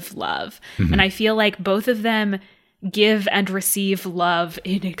give love. And I feel like both of them give and receive love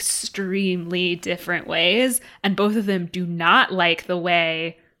in extremely different ways, and both of them do not like the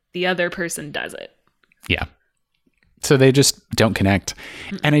way the other person does it. Yeah. So they just don't connect.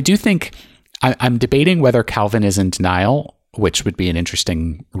 And I do think I'm debating whether Calvin is in denial, which would be an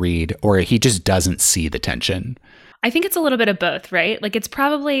interesting read, or he just doesn't see the tension. I think it's a little bit of both, right? Like it's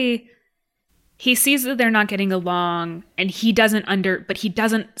probably, he sees that they're not getting along, and he doesn't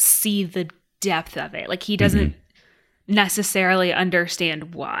see the depth of it. Like he doesn't necessarily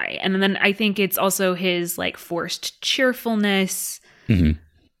understand why. And then I think it's also his like forced cheerfulness.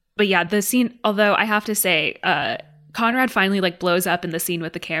 But yeah, the scene, although I have to say, Conrad finally like blows up in the scene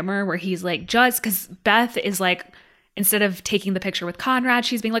with the camera where he's like, just because Beth is like instead of taking the picture with Conrad,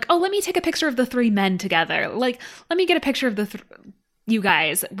 she's being like, oh, let me take a picture of the three men together. Like, let me get a picture of you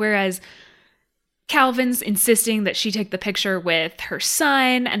guys. Whereas Calvin's insisting that she take the picture with her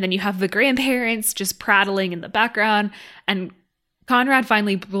son, and then you have the grandparents just prattling in the background, and Conrad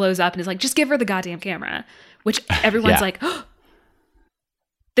finally blows up and is like, just give her the goddamn camera, which everyone's like, oh,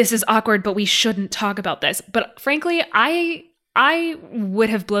 this is awkward, but we shouldn't talk about this. But frankly, I would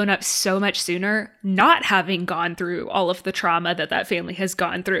have blown up so much sooner, not having gone through all of the trauma that family has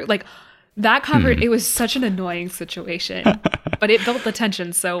gone through. Like, that it was such an annoying situation, but it built the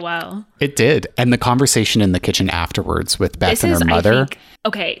tension so well. It did. And the conversation in the kitchen afterwards with Beth and her mother.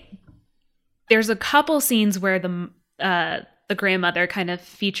 There's a couple scenes where the grandmother kind of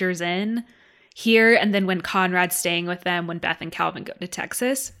features in here, and then when Conrad's staying with them, when Beth and Calvin go to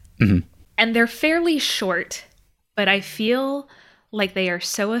Texas. Mm-hmm. And they're fairly short, but I feel like they are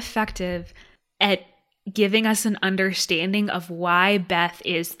so effective at giving us an understanding of why Beth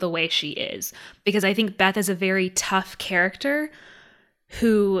is the way she is. Because I think Beth is a very tough character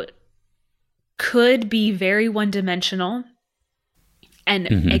who could be very one-dimensional and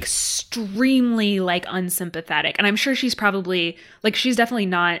extremely like unsympathetic. And I'm sure she's probably like, she's definitely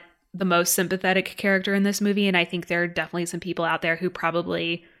not the most sympathetic character in this movie. And I think there are definitely some people out there who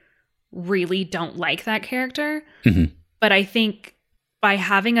probably really don't like that character. Mm-hmm. But I think by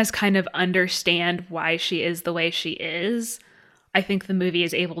having us kind of understand why she is the way she is, I think the movie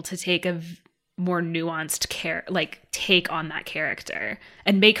is able to take a more nuanced take on that character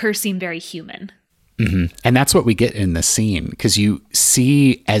and make her seem very human. Mm-hmm. And that's what we get in the scene, because you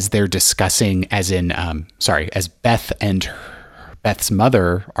see as they're discussing, as Beth and Beth's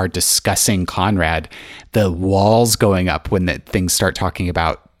mother are discussing Conrad, the walls going up when things start talking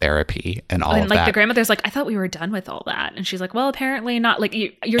about therapy and all of that. And the grandmother's like, I thought we were done with all that. And she's like, well, apparently not. Like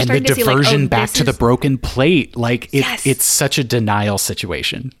you're and starting to see like, diversion back to the broken plate. Like it's such a denial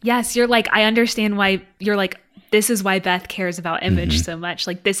situation. Yes. You're like, I understand why you're like, this is why Beth cares about image so much.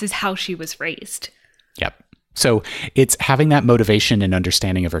 Like this is how she was raised. Yep. So it's having that motivation and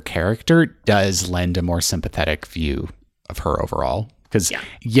understanding of her character does lend a more sympathetic view of her overall. Because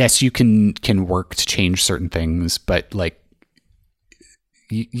yes, you can work to change certain things, but like,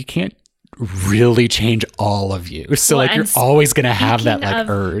 you can't really change all of you. So like you're always going to have that like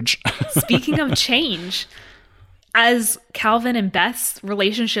urge. Speaking of change, as Calvin and Beth's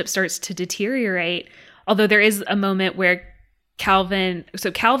relationship starts to deteriorate, although there is a moment where Calvin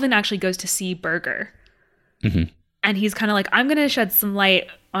actually goes to see Berger. Mm-hmm. And he's kind of like, I'm going to shed some light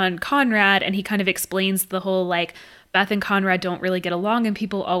on Conrad. And he kind of explains the whole like Beth and Conrad don't really get along. And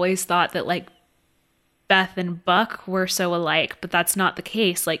people always thought that like Beth and Buck were so alike, but that's not the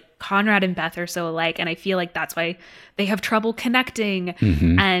case. Like Conrad and Beth are so alike, and I feel like that's why they have trouble connecting.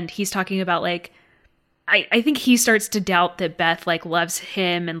 Mm-hmm. And he's talking about like, I think he starts to doubt that Beth like loves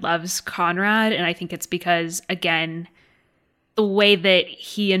him and loves Conrad, and I think it's because again, the way that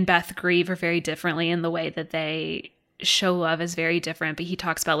he and Beth grieve are very differently, and the way that they show love is very different. But he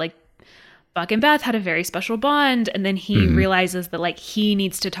talks about like Buck and Beth had a very special bond, and then he realizes that like he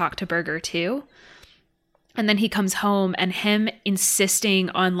needs to talk to Berger too. And then he comes home, and him insisting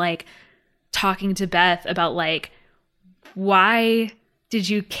on like talking to Beth about like, why did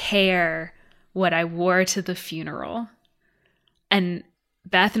you care what I wore to the funeral? And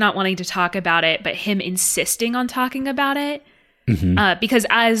Beth not wanting to talk about it, but him insisting on talking about it. Mm-hmm. Because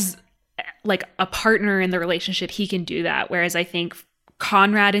as like a partner in the relationship, he can do that. Whereas I think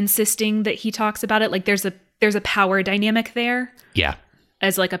Conrad insisting that he talks about it, like there's a power dynamic there. Yeah.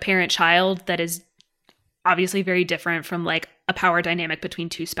 As like a parent-child that is obviously very different from like a power dynamic between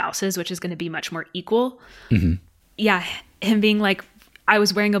two spouses, which is going to be much more equal. Mm-hmm. Yeah. Him being like, I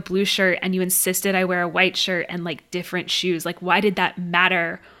was wearing a blue shirt and you insisted I wear a white shirt and like different shoes. Like, why did that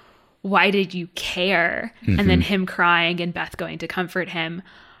matter? Why did you care? Mm-hmm. And then him crying and Beth going to comfort him.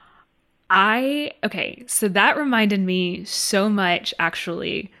 So that reminded me so much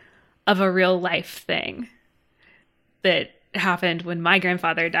actually of a real life thing that happened when my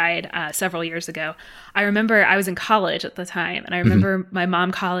grandfather died several years ago. I remember I was in college at the time, and I remember my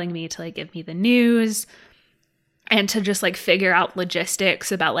mom calling me to like give me the news and to just like figure out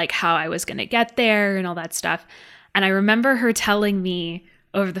logistics about like how I was going to get there and all that stuff. And I remember her telling me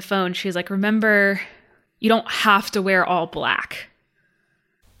over the phone, she was like, remember, you don't have to wear all black.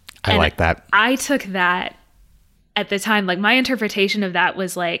 I like that. I took that at the time, like my interpretation of that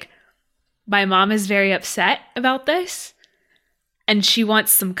was like, my mom is very upset about this and she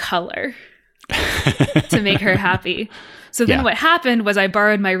wants some color to make her happy. So then what happened was I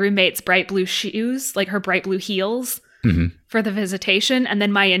borrowed my roommate's bright blue shoes, like her bright blue heels for the visitation. And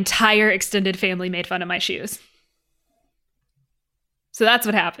then my entire extended family made fun of my shoes. So that's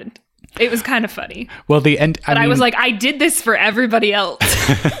what happened. It was kind of funny. Well, the end. But I was like, I did this for everybody else.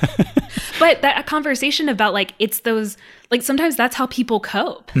 But that conversation about like, it's those, like sometimes that's how people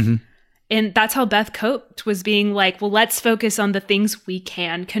cope. Mm-hmm. And that's how Beth coped, was being like, well, let's focus on the things we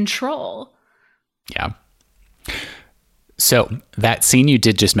can control. Yeah. So that scene you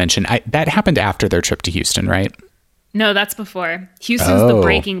did just mention, that happened after their trip to Houston, right? No, that's before. Houston's the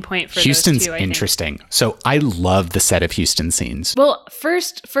breaking point for Houston's those two, I interesting. think. So I love the set of Houston scenes. Well,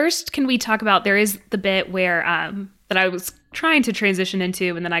 first, can we talk about, there is the bit where, that I was trying to transition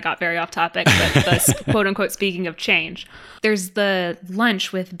into, and then I got very off topic, but the quote unquote speaking of change. There's the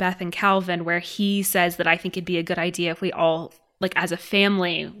lunch with Beth and Calvin where he says that I think it'd be a good idea if we all, like as a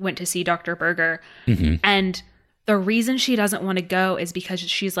family, went to see Dr. Berger. Mm-hmm. And the reason she doesn't want to go is because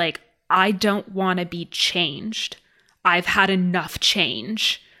she's like, I don't want to be changed. I've had enough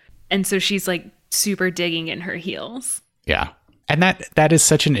change. And so she's like super digging in her heels. Yeah. And that is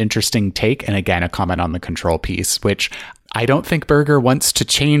such an interesting take. And again, a comment on the control piece, which I don't think Berger wants to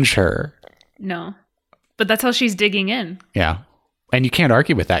change her. No, but that's how she's digging in. Yeah. And you can't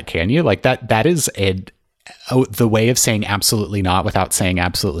argue with that, can you? Like that is the way of saying absolutely not without saying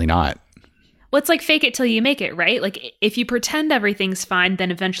absolutely not. Well, it's like fake it till you make it, right? Like if you pretend everything's fine,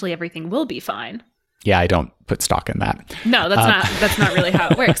 then eventually everything will be fine. Yeah, I don't put stock in that. No, that's not really how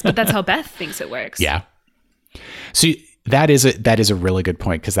it works, but that's how Beth thinks it works. Yeah. So that is a really good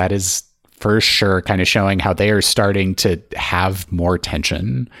point, because that is for sure kind of showing how they are starting to have more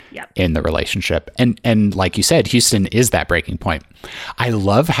tension in the relationship. And like you said, Houston is that breaking point. I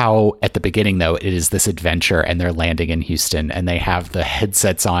love how at the beginning, though, it is this adventure and they're landing in Houston and they have the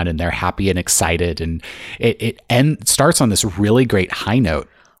headsets on and they're happy and excited. And it starts on this really great high note.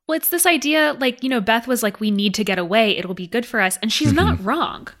 Well, it's this idea, like, Beth was like, we need to get away. It'll be good for us. And she's not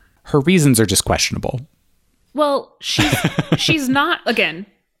wrong. Her reasons are just questionable. Well, she's not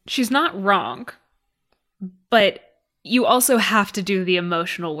wrong. But you also have to do the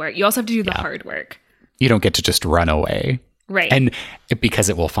emotional work. You also have to do the hard work. You don't get to just run away. Right. And because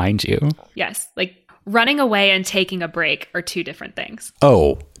it will find you. Yes. Like running away and taking a break are two different things.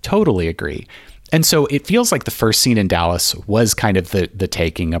 Oh, totally agree. And so it feels like the first scene in Dallas was kind of the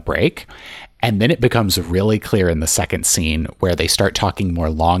taking a break. And then it becomes really clear in the second scene where they start talking more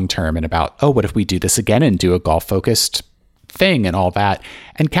long term and about, oh, what if we do this again and do a golf focused thing and all that.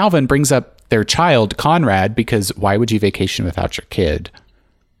 And Calvin brings up their child, Conrad, because why would you vacation without your kid?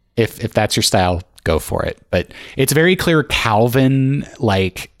 If that's your style, go for it. But it's very clear Calvin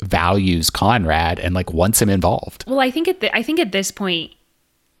like values Conrad and like wants him involved. Well, I think at this point,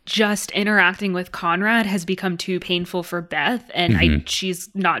 just interacting with Conrad has become too painful for Beth, and she's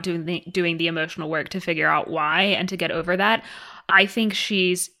not doing the emotional work to figure out why and to get over that. I think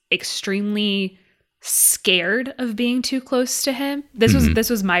she's extremely scared of being too close to him. This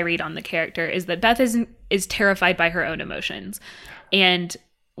was my read on the character, is that Beth is terrified by her own emotions. And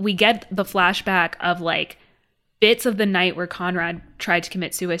we get the flashback of like bits of the night where Conrad tried to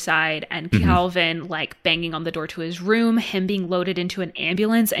commit suicide and Calvin like banging on the door to his room, him being loaded into an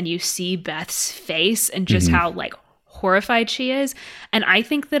ambulance, and you see Beth's face and just how like horrified she is. And I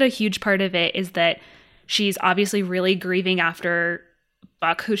think that a huge part of it is that she's obviously really grieving after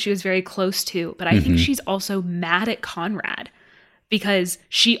Buck, who she was very close to, but I think she's also mad at Conrad because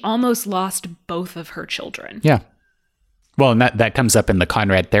she almost lost both of her children. Yeah. Well, and that comes up in the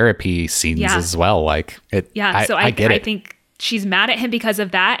Conrad therapy scenes as well. Like it. Yeah. So I think she's mad at him because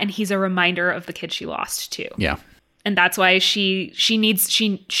of that, and he's a reminder of the kid she lost too. Yeah. And that's why her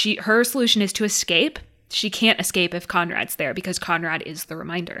solution is to escape. She can't escape if Conrad's there because Conrad is the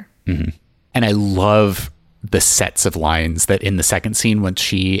reminder. Mm-hmm. And I love the sets of lines that in the second scene when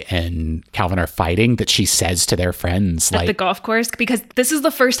she and Calvin are fighting that she says to their friends at the golf course, because this is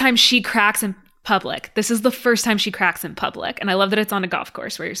the first time she cracks in public. And I love that it's on a golf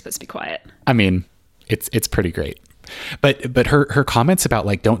course where you're supposed to be quiet. I mean, it's pretty great. But her comments about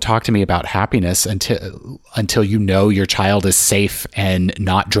like, don't talk to me about happiness until you know your child is safe and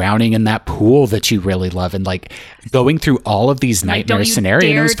not drowning in that pool that you really love, and like going through all of these nightmare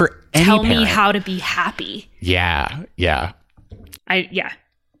scenarios for any tell parent. Me how to be happy. Yeah.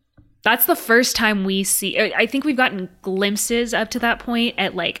 That's the first time we see. I think we've gotten glimpses up to that point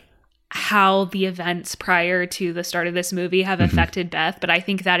at like how the events prior to the start of this movie have affected Beth, but I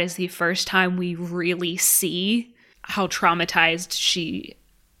think that is the first time we really see how traumatized she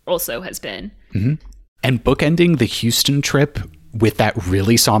also has been. And bookending the Houston trip with that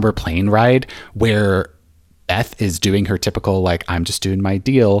really somber plane ride where Beth is doing her typical, like, I'm just doing my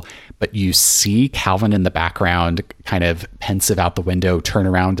deal, but you see Calvin in the background kind of pensive out the window, turn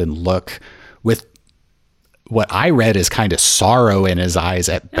around and look with what I read is kind of sorrow in his eyes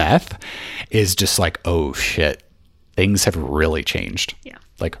at Beth is just like, oh shit, things have really changed. Yeah.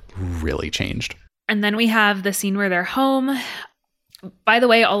 Like really changed. And then we have the scene where they're home. By the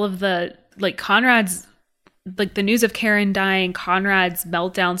way, all of the, like, Conrad's, like, the news of Karen dying, Conrad's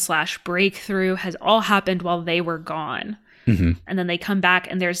meltdown / breakthrough has all happened while they were gone. Mm-hmm. And then they come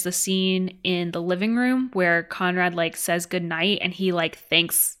back and there's the scene in the living room where Conrad, like, says goodnight and he, like,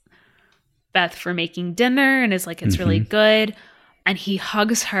 thanks Beth for making dinner and is like, it's really good. And he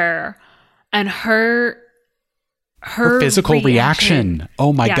hugs her, and her physical reaction.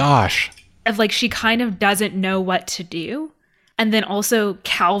 Oh my gosh. Of, like, she kind of doesn't know what to do. And then also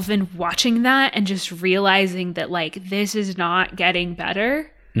Calvin watching that and just realizing that, like, this is not getting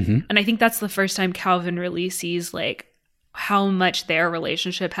better. Mm-hmm. And I think that's the first time Calvin really sees, like, how much their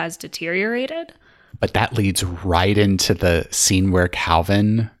relationship has deteriorated. But that leads right into the scene where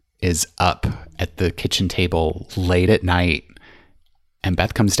Calvin is up at the kitchen table late at night and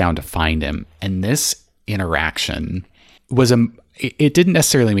Beth comes down to find him. And this interaction was it didn't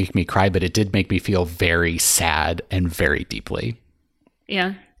necessarily make me cry, but it did make me feel very sad and very deeply.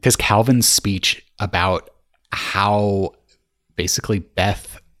 Yeah. Because Calvin's speech about how basically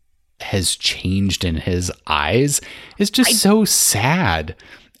Beth has changed in his eyes is just so sad.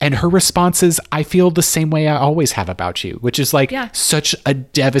 And her response is, I feel the same way I always have about you, which is like such a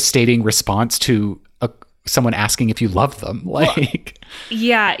devastating response to someone asking if you love them. Like,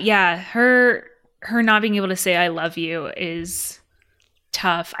 yeah. Her not being able to say I love you is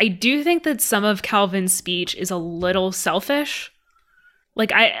tough. I do think that some of Calvin's speech is a little selfish.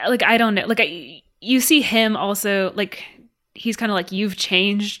 I don't know. You see him also, like, he's kind of like, you've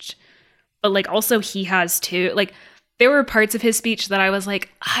changed, but, like, also he has too. Like, there were parts of his speech that I was like,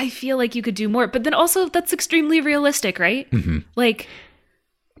 I feel like you could do more. But then also that's extremely realistic, right? Mm-hmm. Like,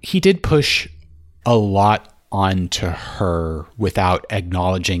 he did push a lot onto her without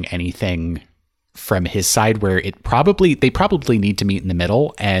acknowledging anything from his side, where they probably need to meet in the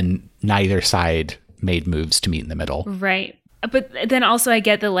middle, and neither side made moves to meet in the middle. Right. But then also I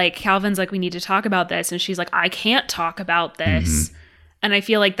get that, like, Calvin's like, we need to talk about this. And she's like, I can't talk about this. Mm-hmm. And I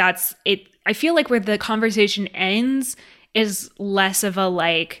feel like that's it. I feel like where the conversation ends is less of a,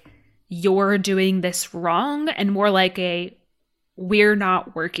 like, you're doing this wrong, and more like we're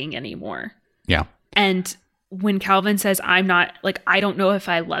not working anymore. Yeah. And when Calvin says, I don't know if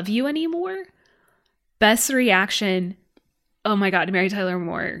I love you anymore, Beth's reaction, oh my God, Mary Tyler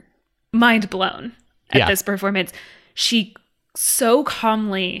Moore, mind blown at this performance. She so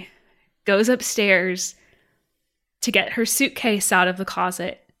calmly goes upstairs to get her suitcase out of the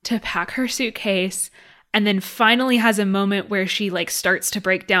closet, to pack her suitcase, and then finally has a moment where she, like, starts to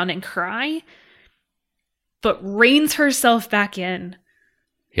break down and cry, but reins herself back in.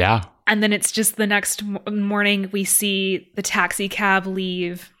 Yeah. And then it's just the next morning we see the taxi cab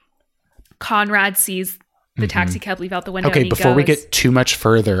leave. Conrad sees the taxi cab leave out the window. Okay, before we get too much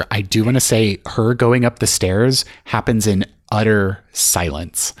further, I do want to say her going up the stairs happens in utter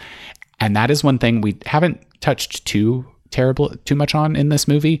silence. And that is one thing we haven't touched too much on in this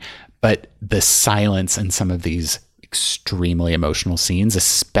movie, but the silence in some of these extremely emotional scenes,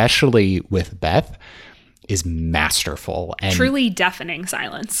 especially with Beth, is masterful and truly deafening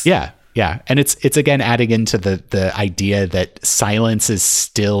silence. Yeah. And it's again adding into the idea that silence is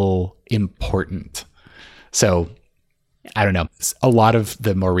still important. So I don't know. A lot of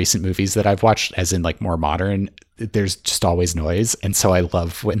the more recent movies that I've watched, as in, like, more modern, there's just always noise. And so I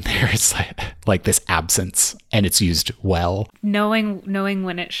love when there's like this absence and it's used well. Knowing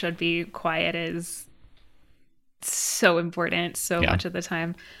when it should be quiet is so important so much of the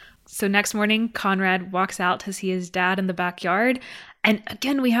time. So next morning, Conrad walks out to see his dad in the backyard. And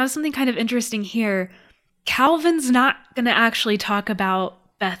again, we have something kind of interesting here. Calvin's not going to actually talk about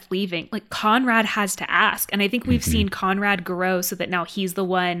Beth leaving. Like, Conrad has to ask. And I think we've seen Conrad grow so that now he's the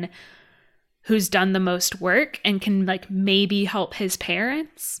one who's done the most work and can, like, maybe help his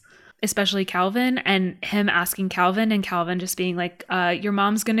parents, especially Calvin, and him asking Calvin and Calvin just being like, your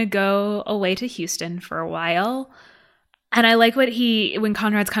mom's going to go away to Houston for a while. And I like when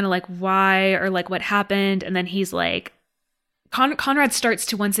Conrad's kind of like, why, or like, what happened? And then he's like, Conrad starts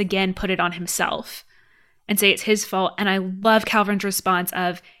to once again put it on himself and say it's his fault. And I love Calvin's response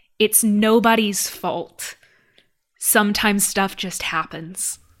of, it's nobody's fault. Sometimes stuff just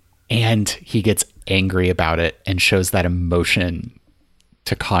happens. And he gets angry about it and shows that emotion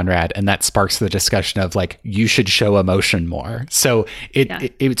to Conrad. And that sparks the discussion of, like, you should show emotion more. So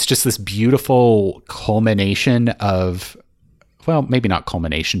it's just this beautiful culmination of, well, maybe not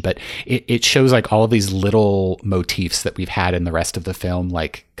culmination, but it shows, like, all of these little motifs that we've had in the rest of the film,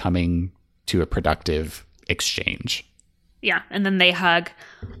 like, coming to a productive exchange. Yeah, and then they hug.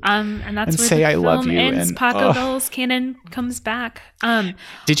 And that's And where say, the "I film love you," ends. and, Paco Bell's canon comes back.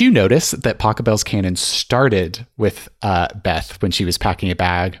 Did you notice that Paco Bell's canon started with Beth when she was packing a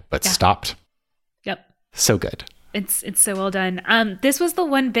bag, but stopped? Yep. So good. It's so well done. This was the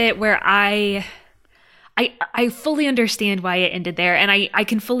one bit where I fully understand why it ended there. And I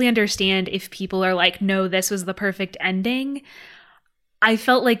can fully understand if people are like, no, this was the perfect ending. I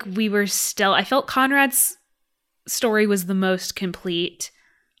felt like I felt Conrad's story was the most complete,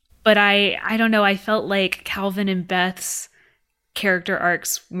 but I don't know. I felt like Calvin and Beth's character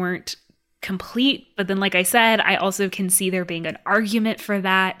arcs weren't complete. But then, like I said, I also can see there being an argument for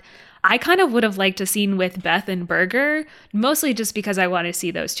that. I kind of would have liked a scene with Beth and Berger, mostly just because I want to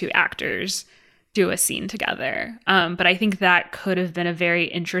see those two actors do a scene together. But I think that could have been a very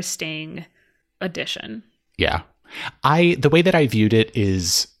interesting addition. Yeah. The way that I viewed it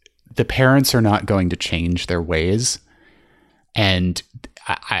is the parents are not going to change their ways. And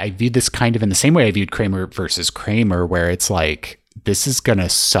I viewed this kind of in the same way I viewed Kramer versus Kramer, where it's like, this is going to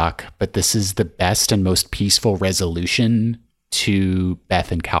suck, but this is the best and most peaceful resolution to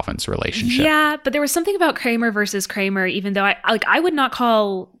Beth and Calvin's relationship. Yeah, but there was something about Kramer versus Kramer, even though I would not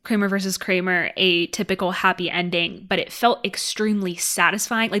call Kramer versus Kramer a typical happy ending, but it felt extremely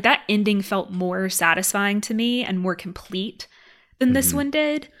satisfying. Like, that ending felt more satisfying to me and more complete than this one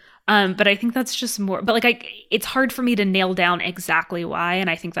did. But I think that's just more, but like, it's hard for me to nail down exactly why. And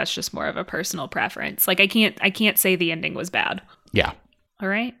I think that's just more of a personal preference. Like, I can't say the ending was bad. Yeah. All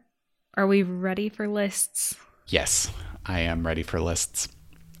right. Are we ready for lists? Yes, I am ready for lists.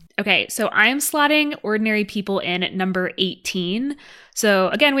 Okay, so I am slotting Ordinary People in at number 18. So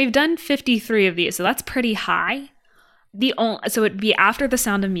again, we've done 53 of these, so that's pretty high. So it'd be after The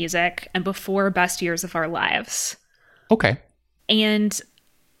Sound of Music and before Best Years of Our Lives. Okay. And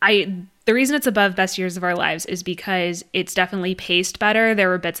the reason it's above Best Years of Our Lives is because it's definitely paced better. There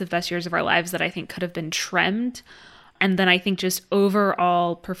were bits of Best Years of Our Lives that I think could have been trimmed. And then I think just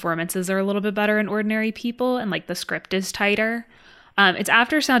overall performances are a little bit better in Ordinary People, and like the script is tighter. It's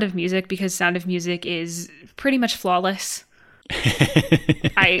after Sound of Music because Sound of Music is pretty much flawless.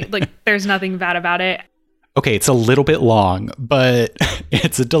 There's nothing bad about it. Okay, it's a little bit long, but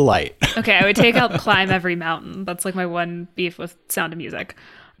it's a delight. Okay, I would take out Climb Every Mountain. That's like my one beef with Sound of Music.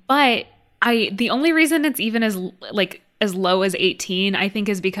 But the only reason it's even as low as 18, I think,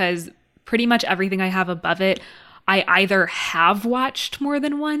 is because pretty much everything I have above it, I either have watched more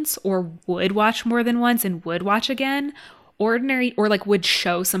than once or would watch more than once and would watch again. Ordinary, or like would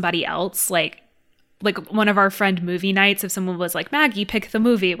show somebody else, like one of our friend movie nights, if someone was like, Maggie, pick the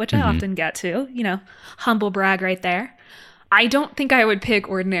movie, which I often get to, humble brag right there. I don't think I would pick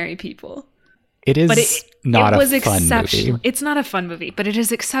Ordinary People. It is not a fun movie. It's not a fun movie, but it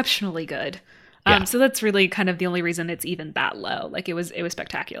is exceptionally good. Yeah. So that's really kind of the only reason it's even that low. Like, it was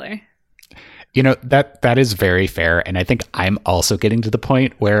spectacular. That is very fair. And I think I'm also getting to the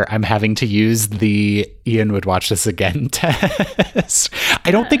point where I'm having to use the Ian would watch this again test.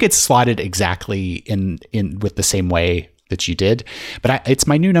 I don't think it's slotted exactly in with the same way that you did, but it's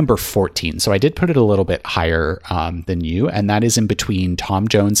my new number 14. So I did put it a little bit higher than you. And that is in between Tom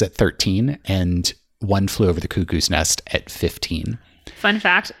Jones at 13 and One Flew Over the Cuckoo's Nest at 15. Fun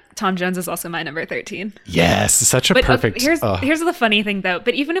fact, Tom Jones is also my number 13. Yes, such a perfect... Here's the funny thing, though.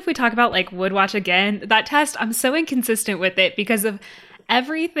 But even if we talk about like would watch again, that test, I'm so inconsistent with it because of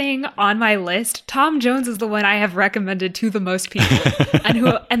everything on my list. Tom Jones is the one I have recommended to the most people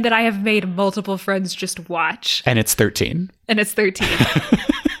and that I have made multiple friends just watch. And it's 13.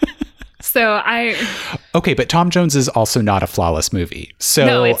 So Okay, but Tom Jones is also not a flawless movie. So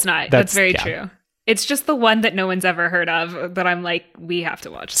no, it's not. That's very true. It's just the one that no one's ever heard of that I'm like, we have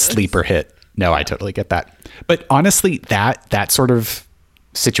to watch this. Sleeper hit. No, I totally get that. But honestly, that sort of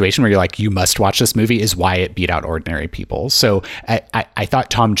situation where you're like, you must watch this movie is why it beat out Ordinary People. So I thought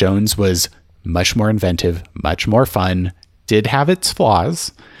Tom Jones was much more inventive, much more fun, did have its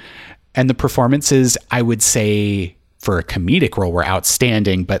flaws. And the performances, I would say, for a comedic role were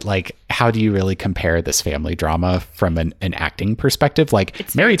outstanding, but like, how do you really compare this family drama from an acting perspective?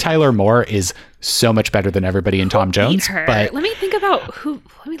 Like, Mary Tyler Moore is so much better than everybody in Tom Jones. But let me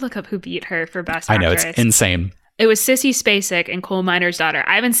look up who beat her for Best Actress. I know, it's insane. It was Sissy Spacek in Coal Miner's Daughter.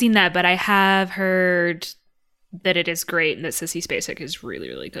 I haven't seen that, but I have heard that it is great and that Sissy Spacek is really,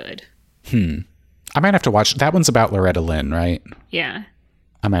 really good. I might have to watch. That one's about Loretta Lynn, right? Yeah.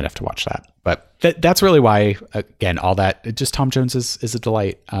 I might have to watch that. But that's really why, again, all that, just Tom Jones is a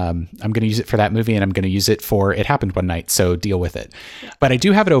delight. I'm going to use it for that movie, and I'm going to use it for It Happened One Night, so deal with it. Yeah. But I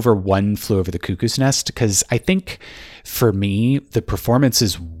do have it over One Flew Over the Cuckoo's Nest, because I think, for me, the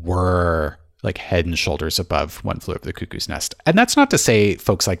performances were like head and shoulders above One Flew Over the Cuckoo's Nest. And that's not to say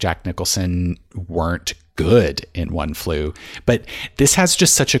folks like Jack Nicholson weren't good in One Flew, but this has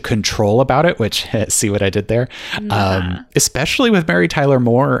just such a control about it, which see what I did there? Especially with Mary Tyler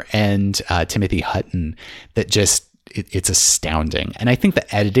Moore and Timothy Hutton, that just, it's astounding. And I think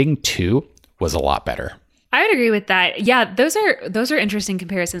the editing too was a lot better. I would agree with that. Yeah, those are interesting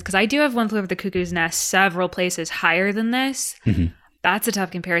comparisons, because I do have One Flew Over the Cuckoo's Nest several places higher than this. Mm-hmm. That's a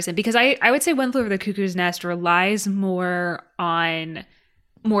tough comparison, because I would say One Flew Over the Cuckoo's Nest relies more on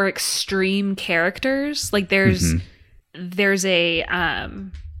more extreme characters. Like there's a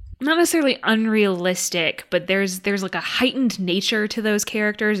not necessarily unrealistic, but there's like a heightened nature to those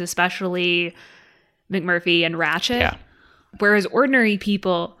characters, especially McMurphy and Ratchet. Yeah. Whereas Ordinary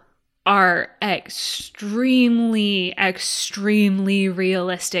People are extremely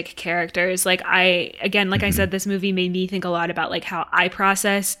realistic characters. Like I said, this movie made me think a lot about like how I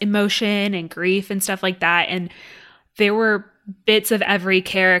process emotion and grief and stuff like that. And there were bits of every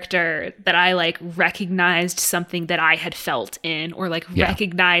character that I like recognized something that I had felt in, or like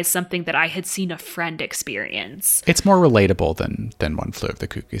recognized something that I had seen a friend experience. It's more relatable than One Flew Over the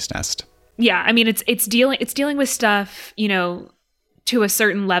Cuckoo's Nest. Yeah, I mean it's dealing with stuff, you know, to a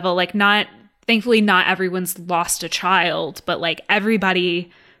certain level. Like thankfully not everyone's lost a child, but like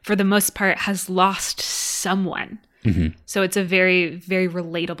everybody for the most part has lost someone. Mm-hmm. So it's a very, very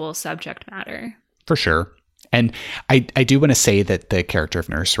relatable subject matter. For sure. And I do want to say that the character of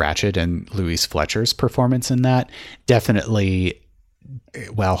Nurse Ratched and Louise Fletcher's performance in that definitely,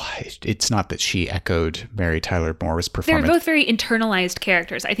 well, it's not that she echoed Mary Tyler Moore's performance. They're both very internalized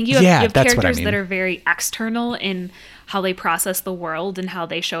characters. I think you have characters that are very external in how they process the world and how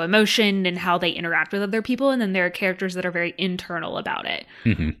they show emotion and how they interact with other people. And then there are characters that are very internal about it.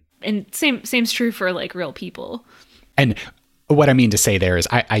 Mm-hmm. And same's true for like real people. And what I mean to say there is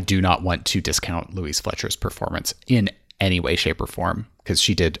I do not want to discount Louise Fletcher's performance in any way, shape, or form, because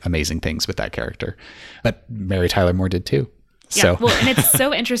she did amazing things with that character. But Mary Tyler Moore did too. Yeah, so. Well, and it's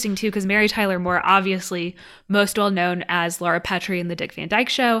so interesting too, because Mary Tyler Moore, obviously most well known as Laura Petrie in The Dick Van Dyke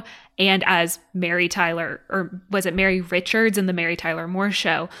Show, and as Mary Tyler, or was it Mary Richards in The Mary Tyler Moore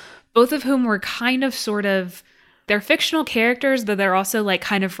Show, both of whom were kind of sort of, they're fictional characters, but they're also like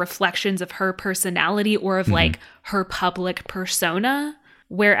kind of reflections of her personality or of like her public persona.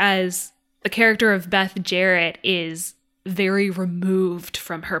 Whereas the character of Beth Jarrett is very removed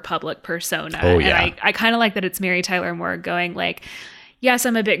from her public persona. Oh, yeah. And I kind of like that it's Mary Tyler Moore going like, yes,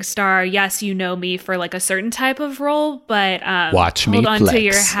 I'm a big star. Yes, you know me for like a certain type of role, but watch me hold on flex. to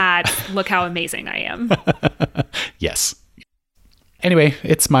your hat. Look how amazing I am. Yes. Anyway,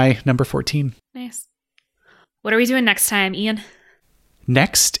 it's my number 14. Nice. What are we doing next time, Ian?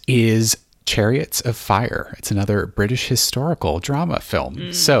 Next is Chariots of Fire. It's another British historical drama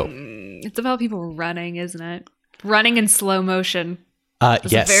film. So it's about people running, isn't it? Running in slow motion.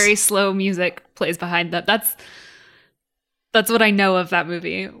 Yes. Very slow music plays behind that. That's what I know of that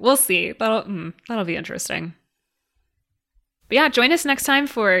movie. We'll see. That'll be interesting. But yeah, join us next time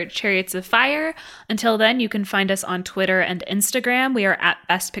for Chariots of Fire. Until then, you can find us on Twitter and Instagram. We are at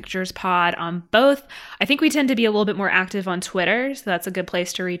Best Pictures Pod on both. I think we tend to be a little bit more active on Twitter, so that's a good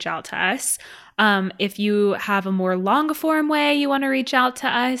place to reach out to us. If you have a more long form way you want to reach out to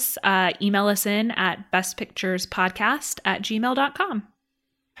us, email us in at bestpicturespodcast@gmail.com.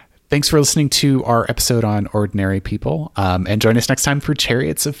 Thanks for listening to our episode on Ordinary People, and join us next time for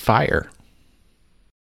Chariots of Fire.